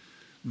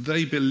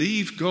 They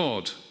believed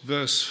God,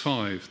 verse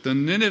 5. The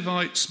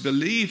Ninevites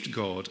believed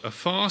God. A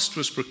fast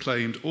was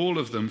proclaimed, all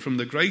of them, from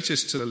the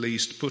greatest to the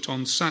least, put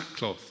on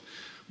sackcloth.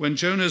 When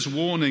Jonah's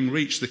warning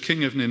reached the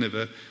king of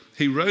Nineveh,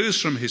 he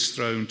rose from his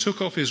throne, took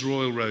off his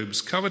royal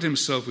robes, covered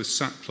himself with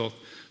sackcloth,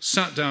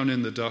 sat down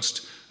in the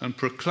dust, and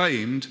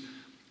proclaimed,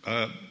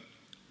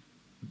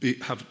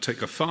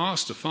 take a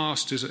fast. A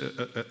fast is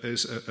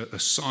a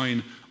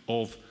sign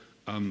of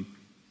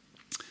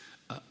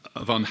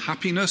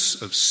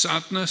unhappiness, of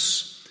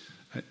sadness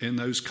in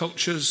those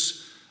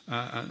cultures,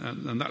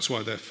 and that's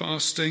why they're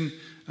fasting.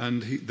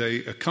 And they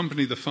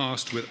accompany the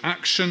fast with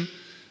action.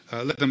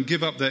 Let them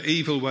give up their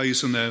evil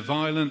ways and their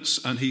violence.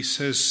 And he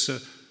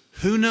says,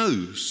 who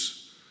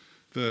knows?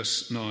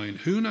 Verse 9,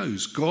 who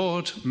knows?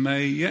 God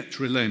may yet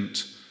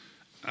relent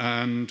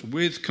and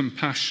with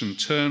compassion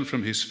turn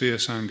from his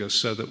fierce anger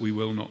so that we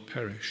will not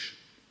perish.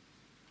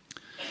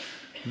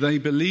 They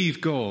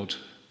believe God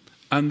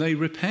and they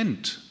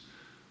repent.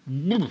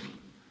 You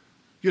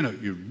know,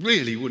 you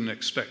really wouldn't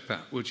expect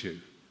that, would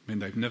you? I mean,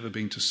 they've never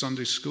been to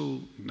Sunday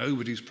school.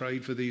 Nobody's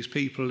prayed for these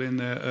people in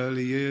their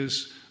early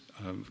years.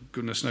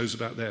 Goodness knows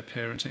about their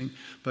parenting.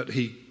 But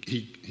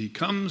he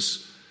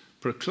comes,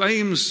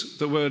 proclaims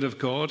the word of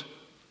God,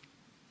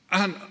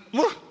 and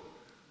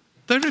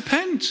they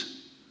repent.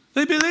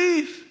 They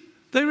believe.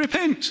 They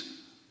repent.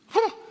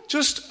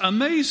 Just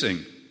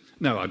amazing.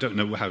 Now, I don't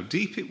know how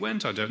deep it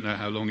went. I don't know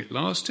how long it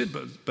lasted,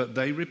 but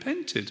they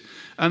repented.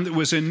 And there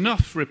was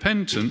enough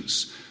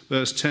repentance,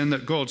 verse 10,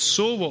 that God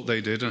saw what they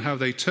did and how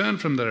they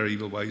turned from their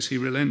evil ways. He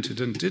relented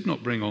and did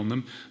not bring on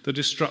them the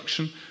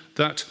destruction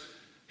that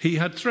he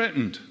had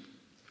threatened.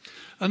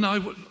 And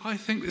I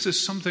think this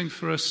is something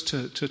for us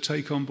to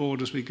take on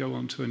board as we go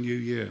on to a new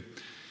year.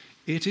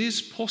 It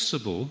is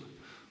possible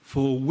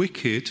for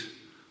wicked,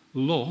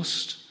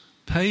 lost,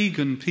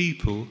 pagan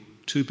people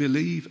to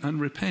believe and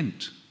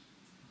repent.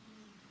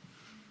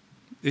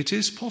 It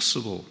is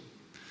possible.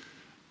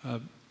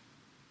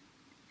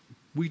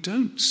 We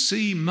don't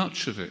see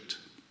much of it.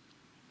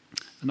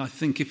 And I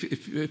think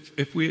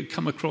if we had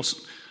come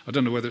across, I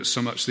don't know whether it's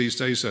so much these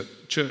days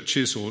that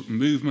churches or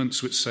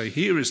movements which say,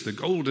 here is the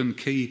golden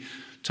key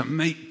to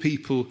make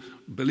people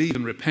believe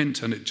and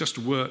repent and it just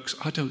works,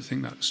 I don't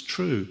think that's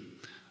true.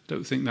 I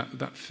don't think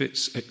that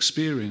fits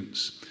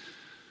experience.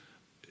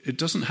 It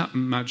doesn't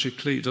happen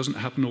magically. It doesn't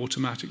happen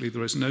automatically.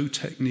 There is no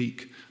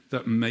technique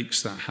that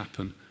makes that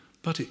happen.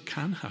 But it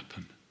can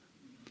happen.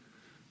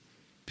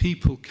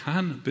 People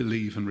can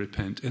believe and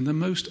repent in the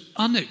most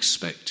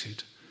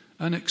unexpected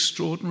and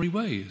extraordinary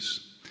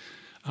ways.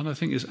 And I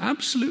think it's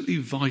absolutely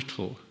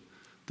vital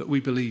that we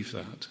believe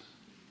that.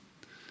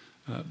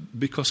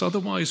 Because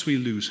otherwise we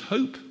lose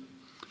hope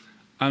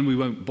and we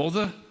won't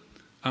bother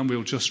and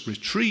we'll just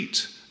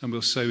retreat and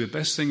we'll say the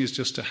best thing is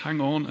just to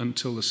hang on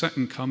until the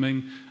second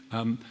coming.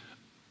 And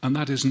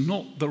that is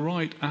not the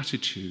right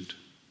attitude.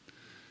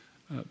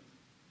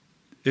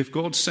 If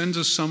God sends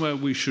us somewhere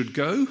we should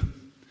go,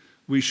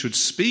 we should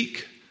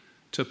speak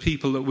to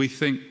people that we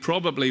think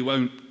probably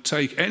won't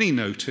take any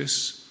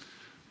notice,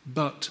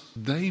 but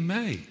they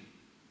may.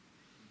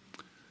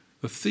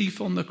 The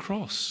thief on the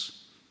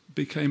cross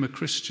became a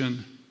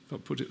Christian, if I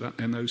put it that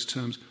in those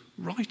terms,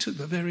 right at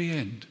the very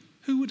end.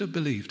 Who would have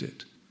believed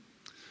it?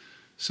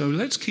 So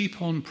let's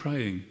keep on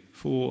praying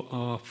for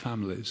our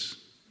families,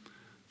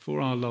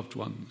 for our loved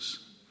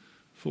ones,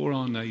 for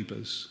our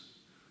neighbours,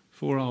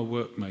 for our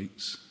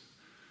workmates.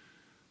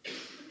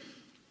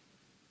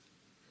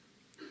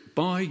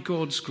 By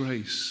God's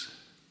grace,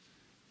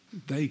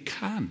 they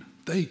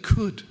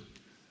could,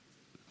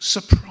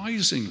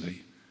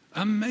 surprisingly,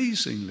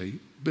 amazingly,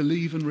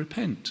 believe and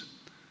repent.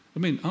 I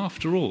mean,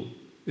 after all,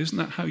 isn't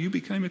that how you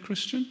became a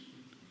Christian?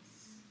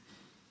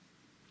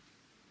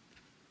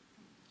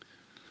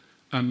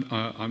 And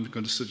I'm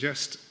going to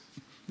suggest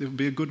it would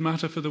be a good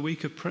matter for the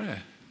week of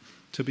prayer,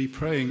 to be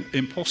praying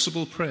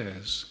impossible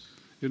prayers.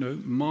 You know,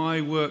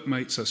 my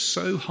workmates are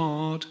so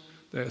hard,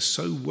 they're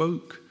so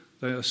woke,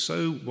 they are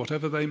so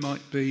whatever they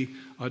might be,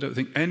 I don't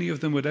think any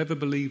of them would ever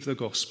believe the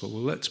gospel.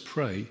 Well, let's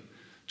pray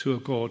to a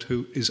God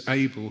who is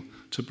able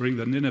to bring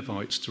the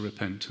Ninevites to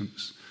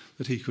repentance,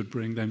 that he could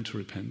bring them to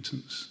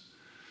repentance.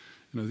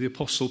 You know, the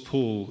Apostle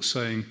Paul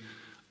saying,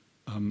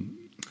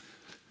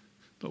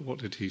 what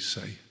did he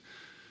say?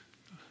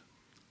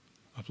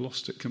 I've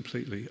lost it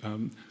completely.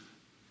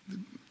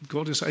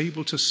 God is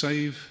able to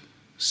save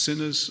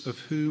sinners of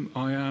whom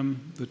I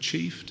am the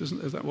chief.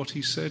 Is that what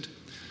he said?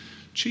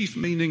 Chief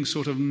meaning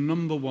sort of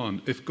number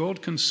one. If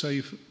God can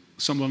save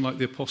someone like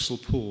the Apostle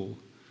Paul,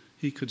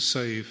 he could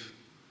save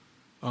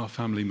our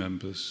family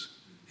members.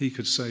 He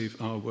could save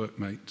our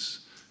workmates.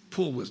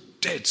 Paul was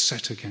dead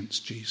set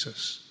against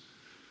Jesus.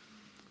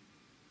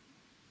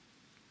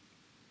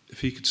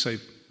 If he could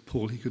save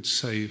Paul, he could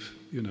save,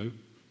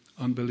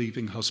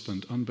 unbelieving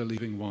husband,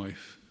 unbelieving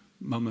wife,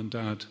 mum and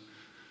dad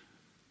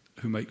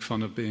who make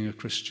fun of being a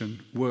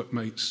Christian,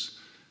 workmates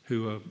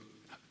who are,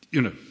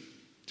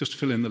 just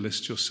fill in the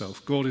list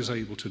yourself. God is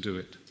able to do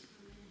it.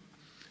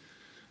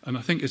 And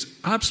I think it's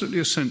absolutely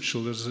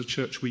essential that as a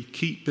church we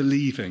keep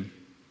believing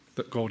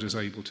that God is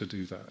able to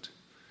do that,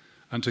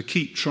 and to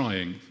keep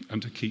trying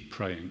and to keep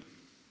praying.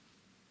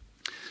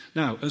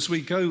 Now, as we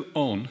go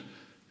on,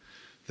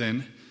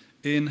 then,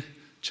 in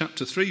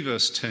chapter 3,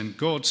 verse 10,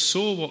 God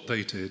saw what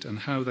they did and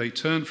how they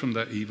turned from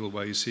their evil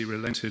ways. He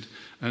relented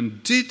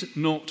and did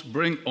not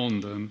bring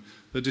on them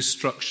the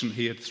destruction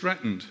he had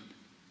threatened.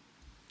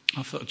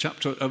 I thought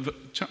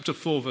chapter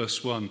 4,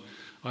 verse 1,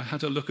 I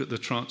had a look at the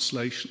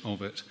translation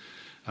of it.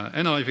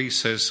 NIV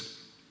says,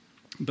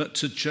 "But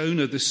to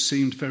Jonah this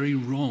seemed very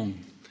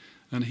wrong,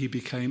 and he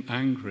became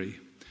angry."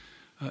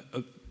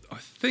 I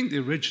think the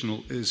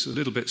original is a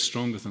little bit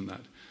stronger than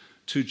that.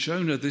 To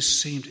Jonah this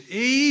seemed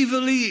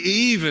evilly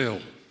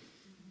evil.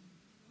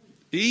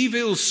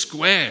 Evil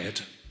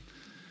squared.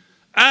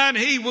 And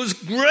he was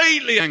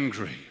greatly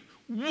angry.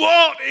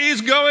 What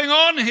is going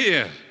on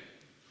here?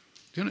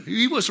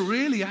 He was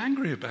really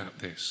angry about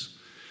this.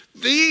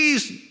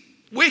 These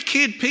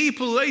wicked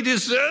people, they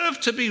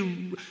deserve to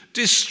be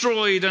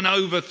destroyed and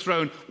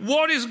overthrown.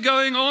 What is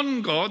going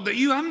on, God, that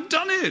you haven't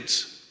done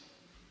it?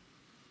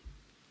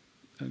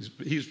 And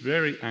he's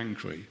very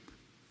angry.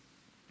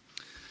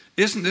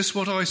 Isn't this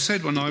what I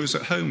said when I was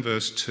at home,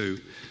 verse 2?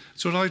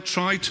 It's what I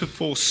tried to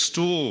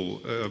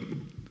forestall,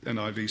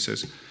 NIV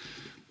says.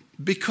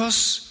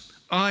 Because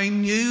I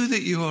knew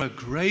that you are a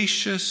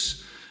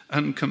gracious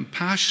and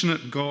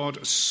compassionate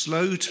God,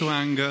 slow to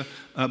anger,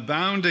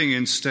 abounding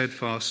in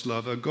steadfast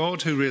love, a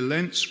God who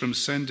relents from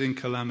sending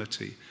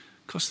calamity.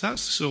 Because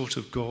that's the sort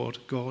of God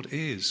God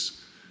is.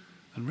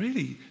 And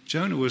really,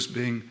 Jonah was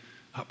being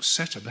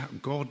upset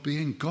about God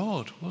being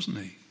God, wasn't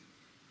he?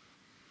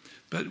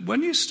 But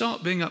when you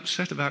start being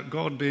upset about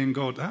God being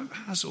God, that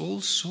has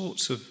all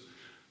sorts of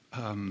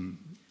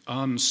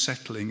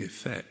unsettling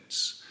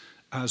effects,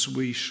 as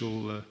we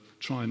shall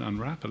try and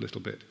unwrap a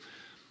little bit.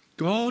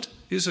 God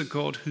is a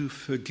God who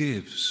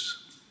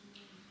forgives.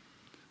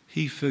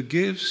 He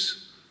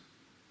forgives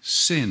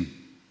sin.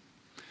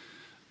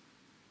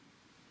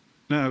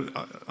 Now,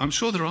 I'm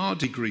sure there are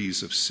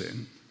degrees of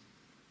sin.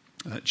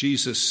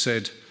 Jesus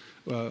said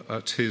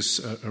at his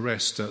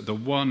arrest, the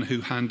one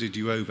who handed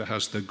you over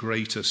has the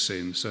greater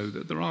sin. So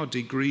that there are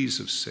degrees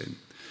of sin.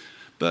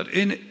 But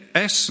in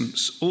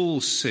essence,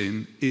 all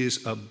sin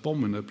is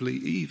abominably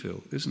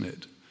evil, isn't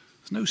it?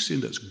 There's no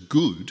sin that's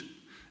good.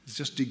 It's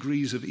just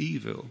degrees of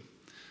evil.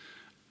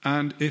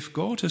 And if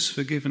God has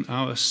forgiven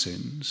our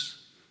sins,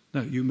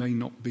 no, you may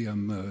not be a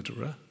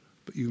murderer,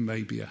 but you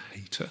may be a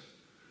hater.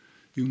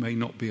 You may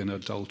not be an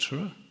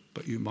adulterer,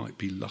 but you might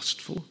be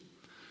lustful,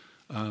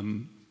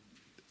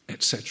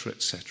 etc.,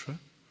 etc.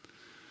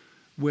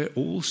 We're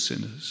all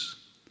sinners.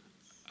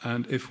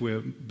 And if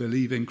we're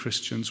believing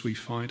Christians, we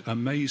find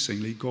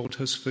amazingly God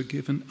has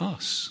forgiven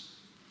us.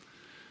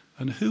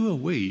 And who are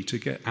we to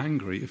get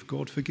angry if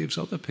God forgives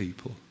other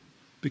people?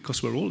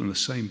 Because we're all in the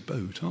same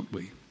boat, aren't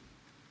we?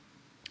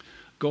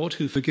 God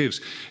who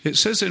forgives. It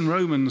says in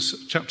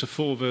Romans chapter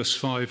 4, verse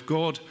 5,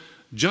 God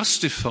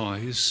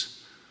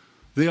justifies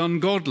the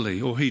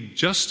ungodly, or he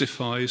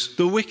justifies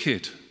the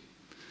wicked.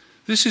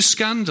 This is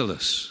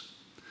scandalous,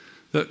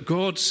 that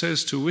God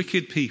says to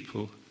wicked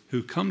people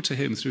who come to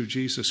him through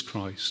Jesus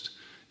Christ,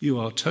 you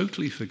are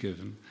totally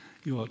forgiven,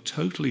 you are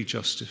totally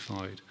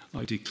justified,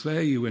 I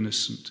declare you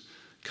innocent,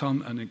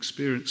 come and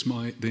experience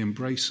the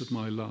embrace of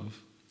my love.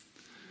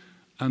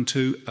 And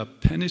to a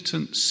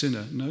penitent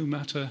sinner, no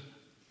matter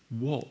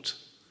what,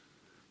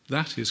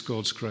 that is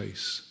God's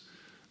grace.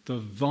 The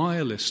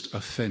vilest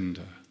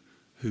offender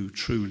who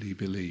truly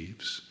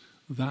believes,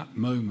 that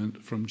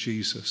moment from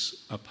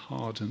Jesus a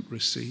pardon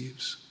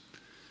receives.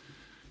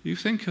 You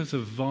think of the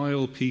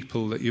vile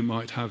people that you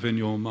might have in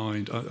your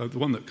mind. The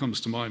one that comes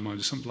to my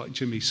mind is something like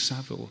Jimmy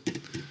Savile,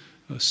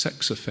 a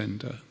sex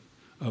offender,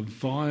 a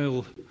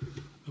vile,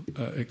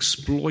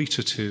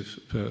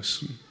 exploitative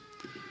person.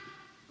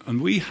 And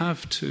we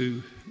have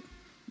to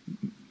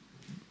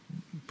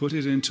put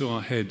it into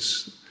our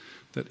heads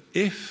that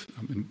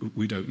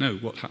we don't know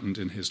what happened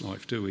in his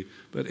life, do we?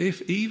 But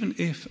even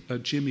if a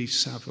Jimmy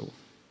Savile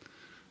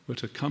were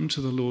to come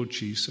to the Lord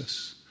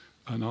Jesus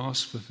and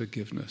ask for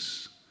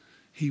forgiveness,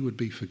 he would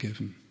be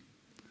forgiven.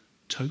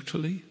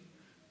 Totally,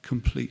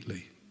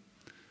 completely.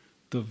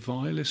 The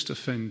vilest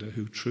offender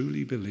who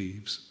truly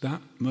believes,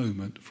 that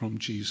moment from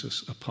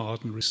Jesus, a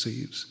pardon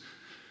receives.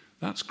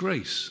 That's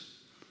grace.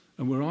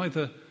 And we're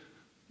either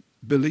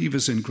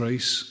believers in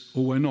grace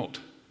or we're not.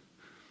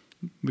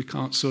 We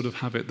can't sort of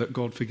have it that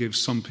God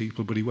forgives some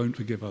people, but he won't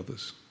forgive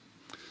others.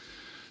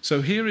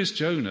 So here is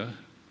Jonah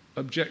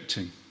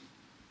objecting.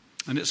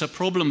 And it's a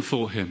problem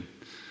for him.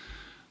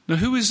 Now,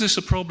 who is this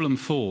a problem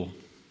for?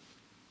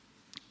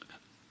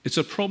 It's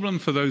a problem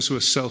for those who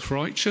are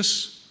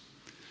self-righteous.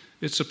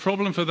 It's a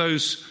problem for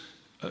those...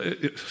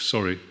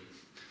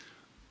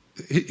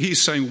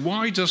 He's saying,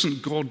 why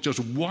doesn't God just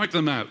wipe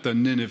them out, the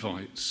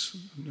Ninevites?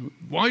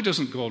 Why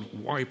doesn't God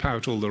wipe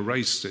out all the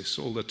racists,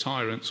 all the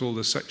tyrants, all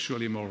the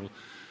sexually immoral?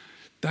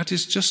 That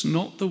is just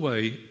not the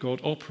way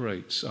God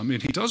operates. I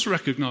mean, he does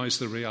recognize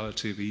the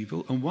reality of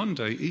evil, and one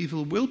day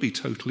evil will be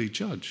totally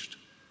judged.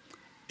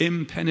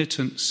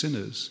 Impenitent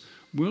sinners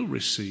will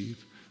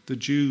receive the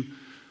due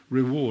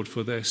reward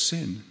for their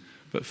sin.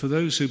 But for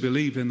those who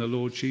believe in the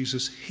Lord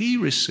Jesus, he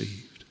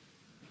received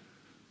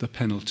the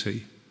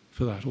penalty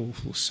for that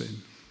awful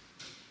sin.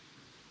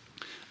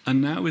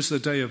 And now is the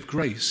day of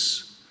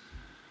grace.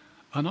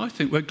 And I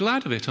think we're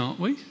glad of it, aren't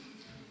we?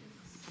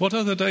 What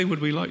other day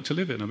would we like to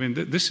live in? I mean,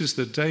 this is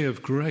the day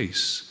of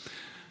grace.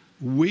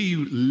 We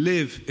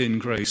live in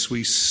grace.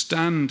 We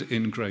stand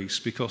in grace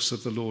because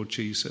of the Lord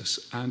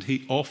Jesus. And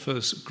he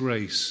offers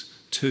grace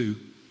to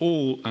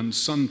all and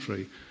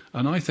sundry.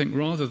 And I think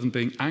rather than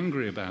being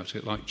angry about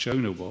it like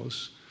Jonah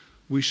was,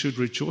 we should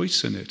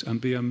rejoice in it and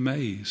be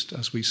amazed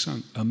as we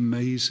sang,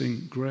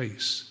 amazing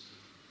grace.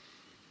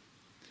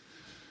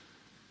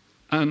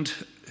 And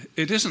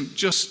it isn't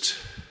just,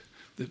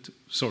 it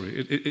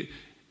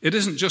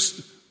isn't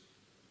just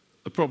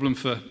a problem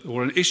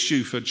or an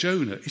issue for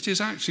Jonah. It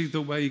is actually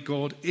the way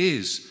God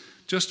is.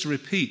 Just to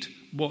repeat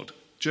what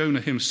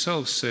Jonah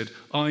himself said,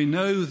 I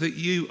know that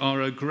you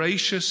are a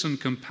gracious and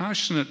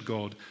compassionate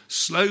God,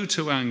 slow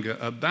to anger,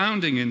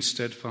 abounding in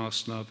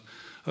steadfast love,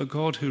 a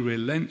God who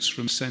relents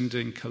from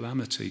sending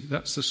calamity.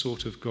 That's the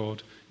sort of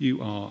God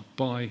you are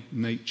by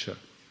nature.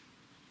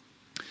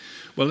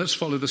 Well, let's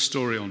follow the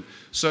story on.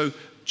 So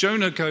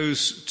Jonah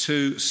goes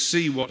to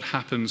see what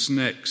happens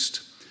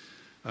next.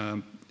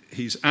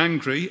 He's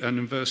angry, and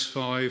in verse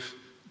 5,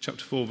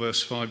 chapter 4,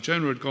 verse 5,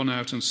 Jonah had gone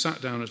out and sat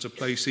down at a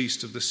place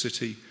east of the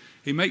city.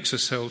 He makes a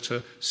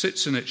shelter,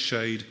 sits in its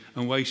shade,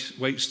 and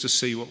waits to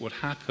see what would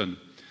happen.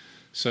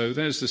 So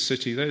there's the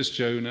city, there's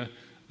Jonah,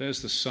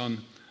 there's the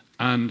sun,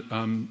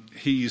 and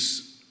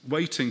he's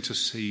waiting to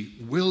see,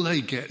 will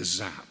they get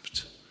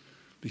zapped?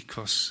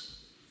 Because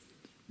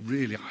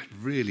really, I'd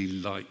really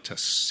like to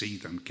see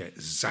them get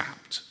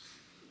zapped.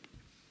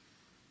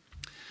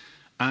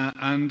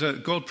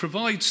 And God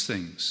provides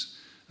things.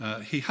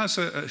 He has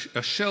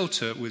a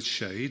shelter with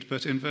shade,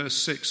 but in verse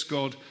 6,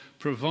 God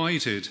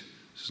provided,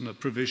 this is a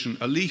provision,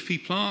 a leafy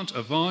plant,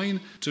 a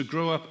vine, to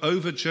grow up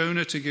over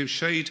Jonah to give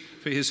shade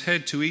for his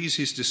head to ease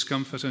his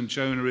discomfort. And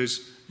Jonah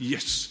is,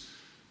 yes,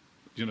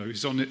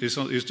 he's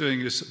doing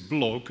his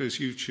blog, his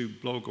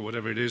YouTube blog or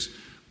whatever it is,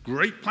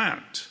 great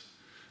plant,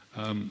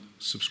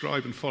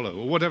 subscribe and follow,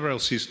 or whatever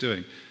else he's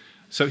doing.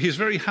 So he's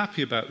very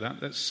happy about that.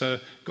 That's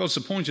God's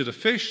appointed a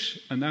fish,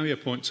 and now he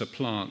appoints a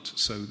plant.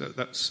 So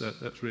that's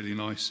really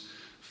nice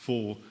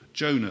for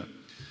Jonah.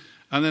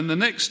 And then the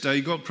next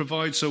day, God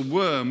provides a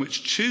worm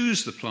which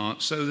chews the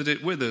plant so that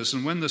it withers.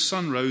 And when the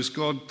sun rose,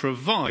 God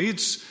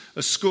provides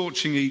a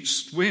scorching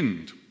east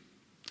wind.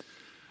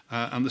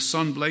 And the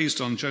sun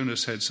blazed on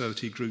Jonah's head so that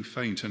he grew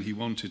faint and he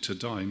wanted to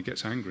die, and he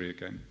gets angry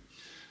again.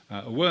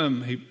 A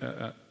worm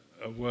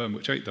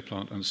which ate the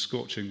plant, and a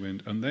scorching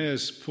wind. And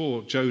there's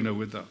poor Jonah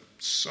with the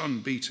sun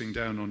beating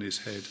down on his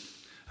head,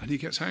 and he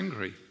gets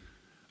angry.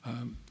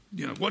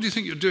 What do you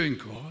think you're doing,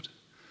 God?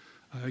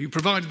 You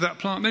provided that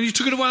plant, and then you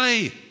took it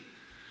away.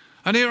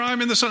 And here I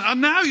am in the sun, and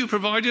now you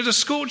provided a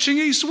scorching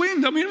east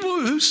wind. I mean,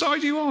 whose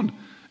side are you on?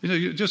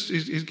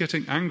 He's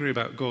getting angry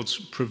about God's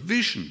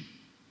provision.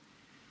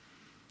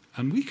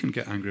 And we can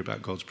get angry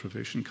about God's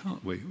provision,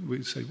 can't we?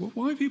 We say, well,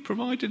 why have you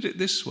provided it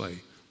this way?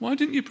 Why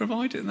didn't you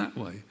provide it that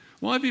way?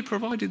 Why have you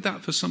provided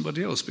that for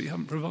somebody else, but you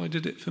haven't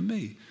provided it for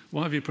me?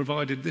 Why have you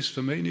provided this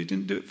for me and you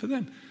didn't do it for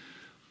them?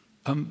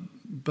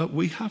 But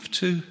we have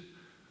to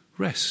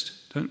rest,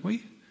 don't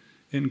we,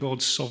 in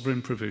God's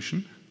sovereign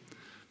provision.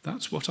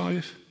 That's what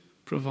I've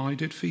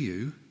provided for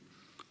you.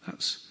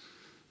 That's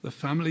the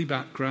family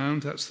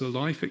background. That's the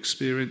life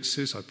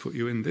experiences. I put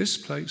you in this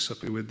place. I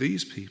put you with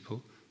these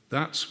people.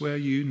 That's where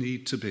you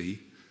need to be.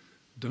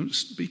 Don't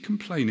be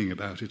complaining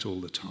about it all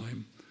the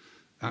time.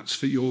 That's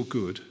for your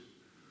good.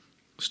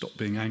 Stop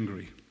being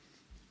angry.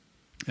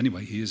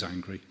 Anyway, he is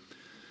angry.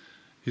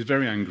 He's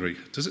very angry.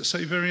 Does it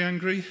say very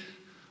angry?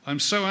 I'm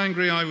so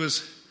angry I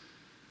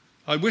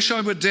wish I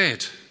were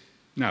dead.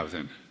 Now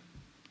then,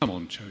 come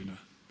on, Jonah.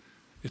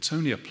 It's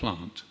only a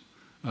plant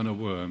and a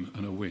worm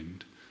and a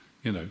wind.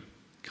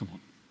 Come on.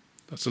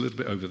 That's a little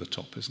bit over the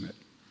top, isn't it?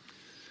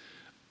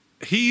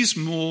 He's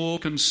more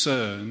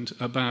concerned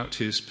about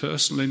his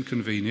personal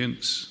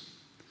inconvenience,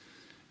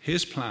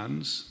 his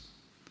plans,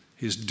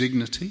 his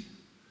dignity,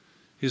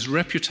 his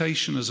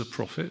reputation as a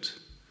prophet,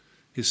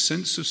 his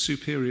sense of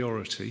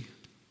superiority,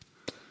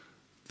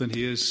 than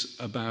he is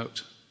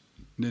about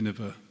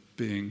Nineveh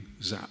being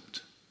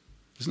zapped.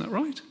 Isn't that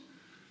right?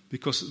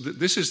 Because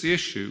this is the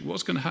issue.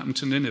 What's going to happen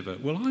to Nineveh?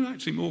 Well, I'm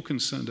actually more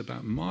concerned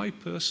about my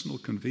personal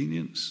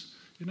convenience.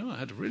 I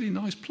had a really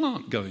nice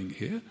plant going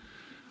here.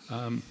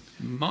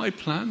 My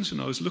plans,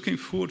 I was looking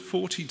forward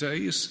 40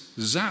 days,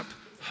 zap,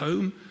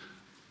 home.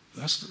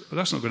 That's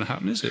not going to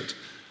happen, is it?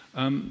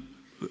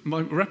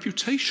 My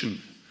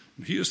reputation.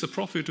 He is the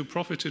prophet who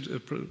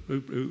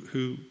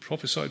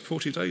prophesied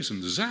 40 days,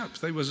 and zapped,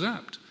 they were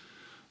zapped.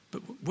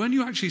 But when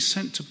you actually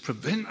sent to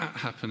prevent that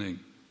happening,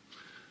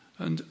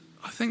 and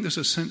I think there's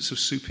a sense of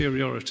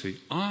superiority.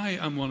 I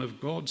am one of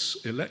God's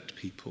elect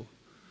people.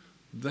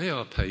 They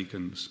are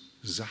pagans.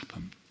 Zap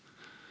them.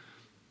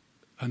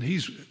 And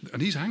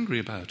he's angry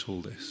about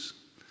all this.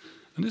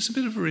 And it's a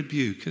bit of a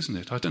rebuke, isn't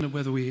it? I don't know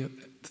whether we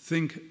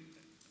think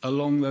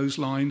along those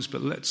lines,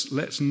 but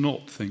let's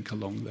not think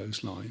along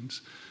those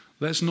lines.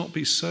 Let's not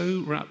be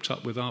so wrapped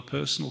up with our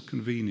personal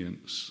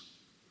convenience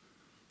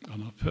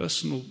and our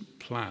personal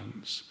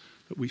plans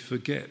that we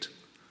forget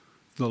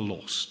the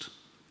lost.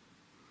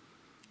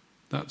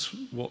 That's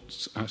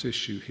what's at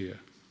issue here.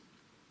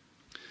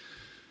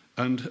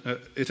 And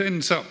it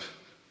ends up,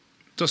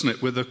 doesn't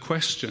it, with a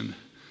question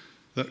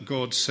that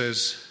God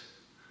says,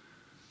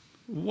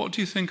 what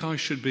do you think I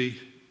should be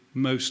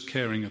most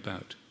caring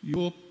about?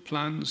 Your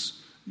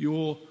plans,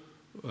 your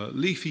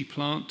leafy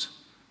plant,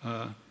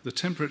 the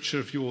temperature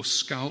of your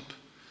scalp,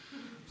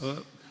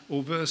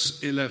 or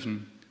verse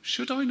 11,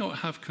 should I not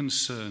have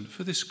concern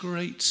for this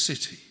great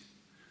city?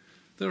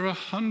 There are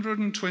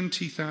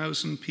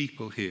 120,000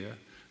 people here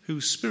who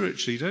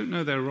spiritually don't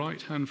know their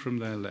right hand from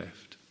their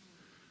left.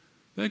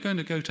 They're going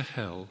to go to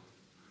hell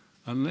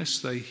unless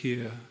they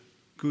hear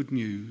good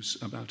news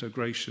about a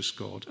gracious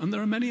God. And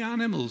there are many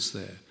animals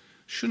there.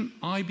 Shouldn't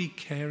I be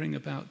caring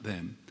about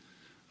them?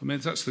 I mean,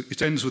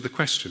 it ends with a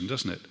question,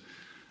 doesn't it?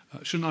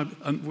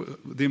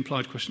 The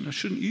implied question,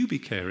 shouldn't you be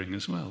caring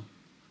as well?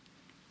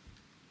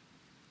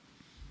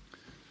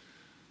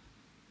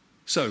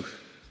 So,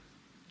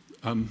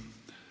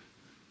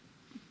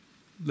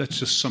 let's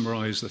just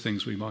summarize the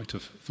things we might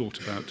have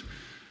thought about.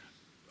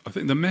 I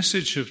think the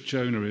message of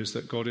Jonah is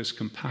that God is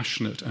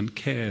compassionate and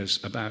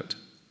cares about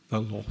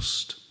the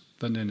lost,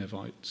 the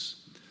Ninevites.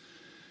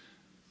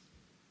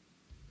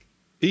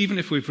 Even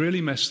if we've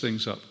really messed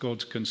things up,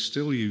 God can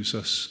still use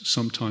us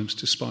sometimes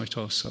despite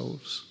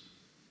ourselves.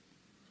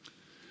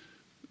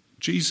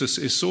 Jesus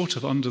is sort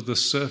of under the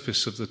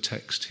surface of the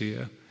text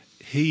here.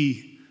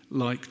 He,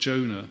 like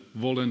Jonah,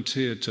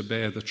 volunteered to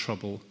bear the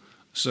trouble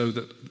so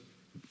that,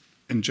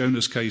 in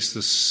Jonah's case,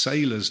 the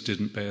sailors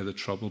didn't bear the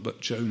trouble,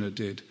 but Jonah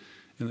did.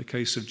 In the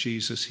case of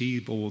Jesus, he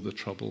bore the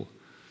trouble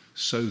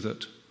so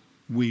that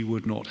we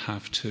would not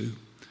have to.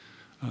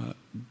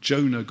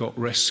 Jonah got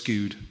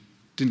rescued,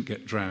 didn't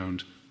get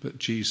drowned, but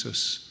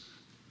Jesus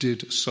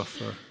did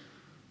suffer,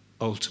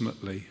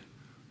 ultimately,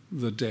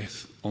 the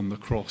death on the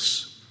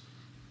cross.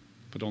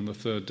 But on the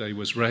third day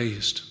was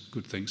raised.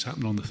 Good things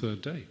happen on the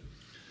third day.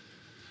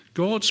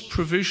 God's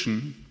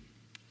provision,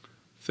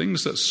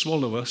 things that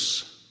swallow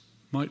us,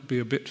 might be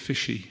a bit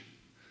fishy.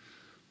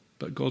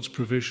 But God's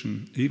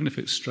provision, even if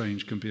it's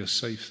strange, can be a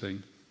safe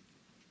thing.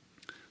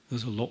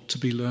 There's a lot to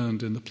be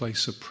learned in the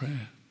place of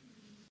prayer.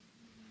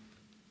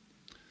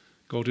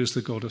 God is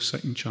the God of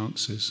second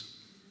chances.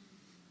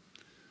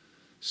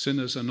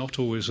 Sinners are not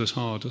always as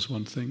hard as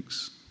one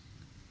thinks.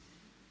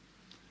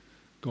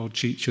 God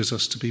teaches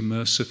us to be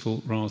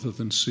merciful rather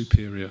than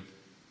superior.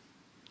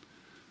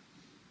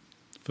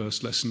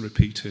 First lesson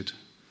repeated.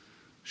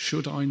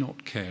 Should I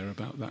not care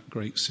about that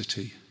great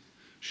city?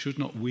 Should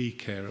not we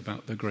care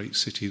about the great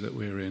city that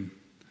we're in?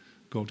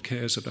 God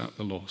cares about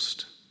the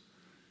lost.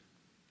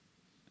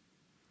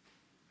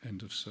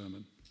 End of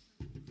sermon.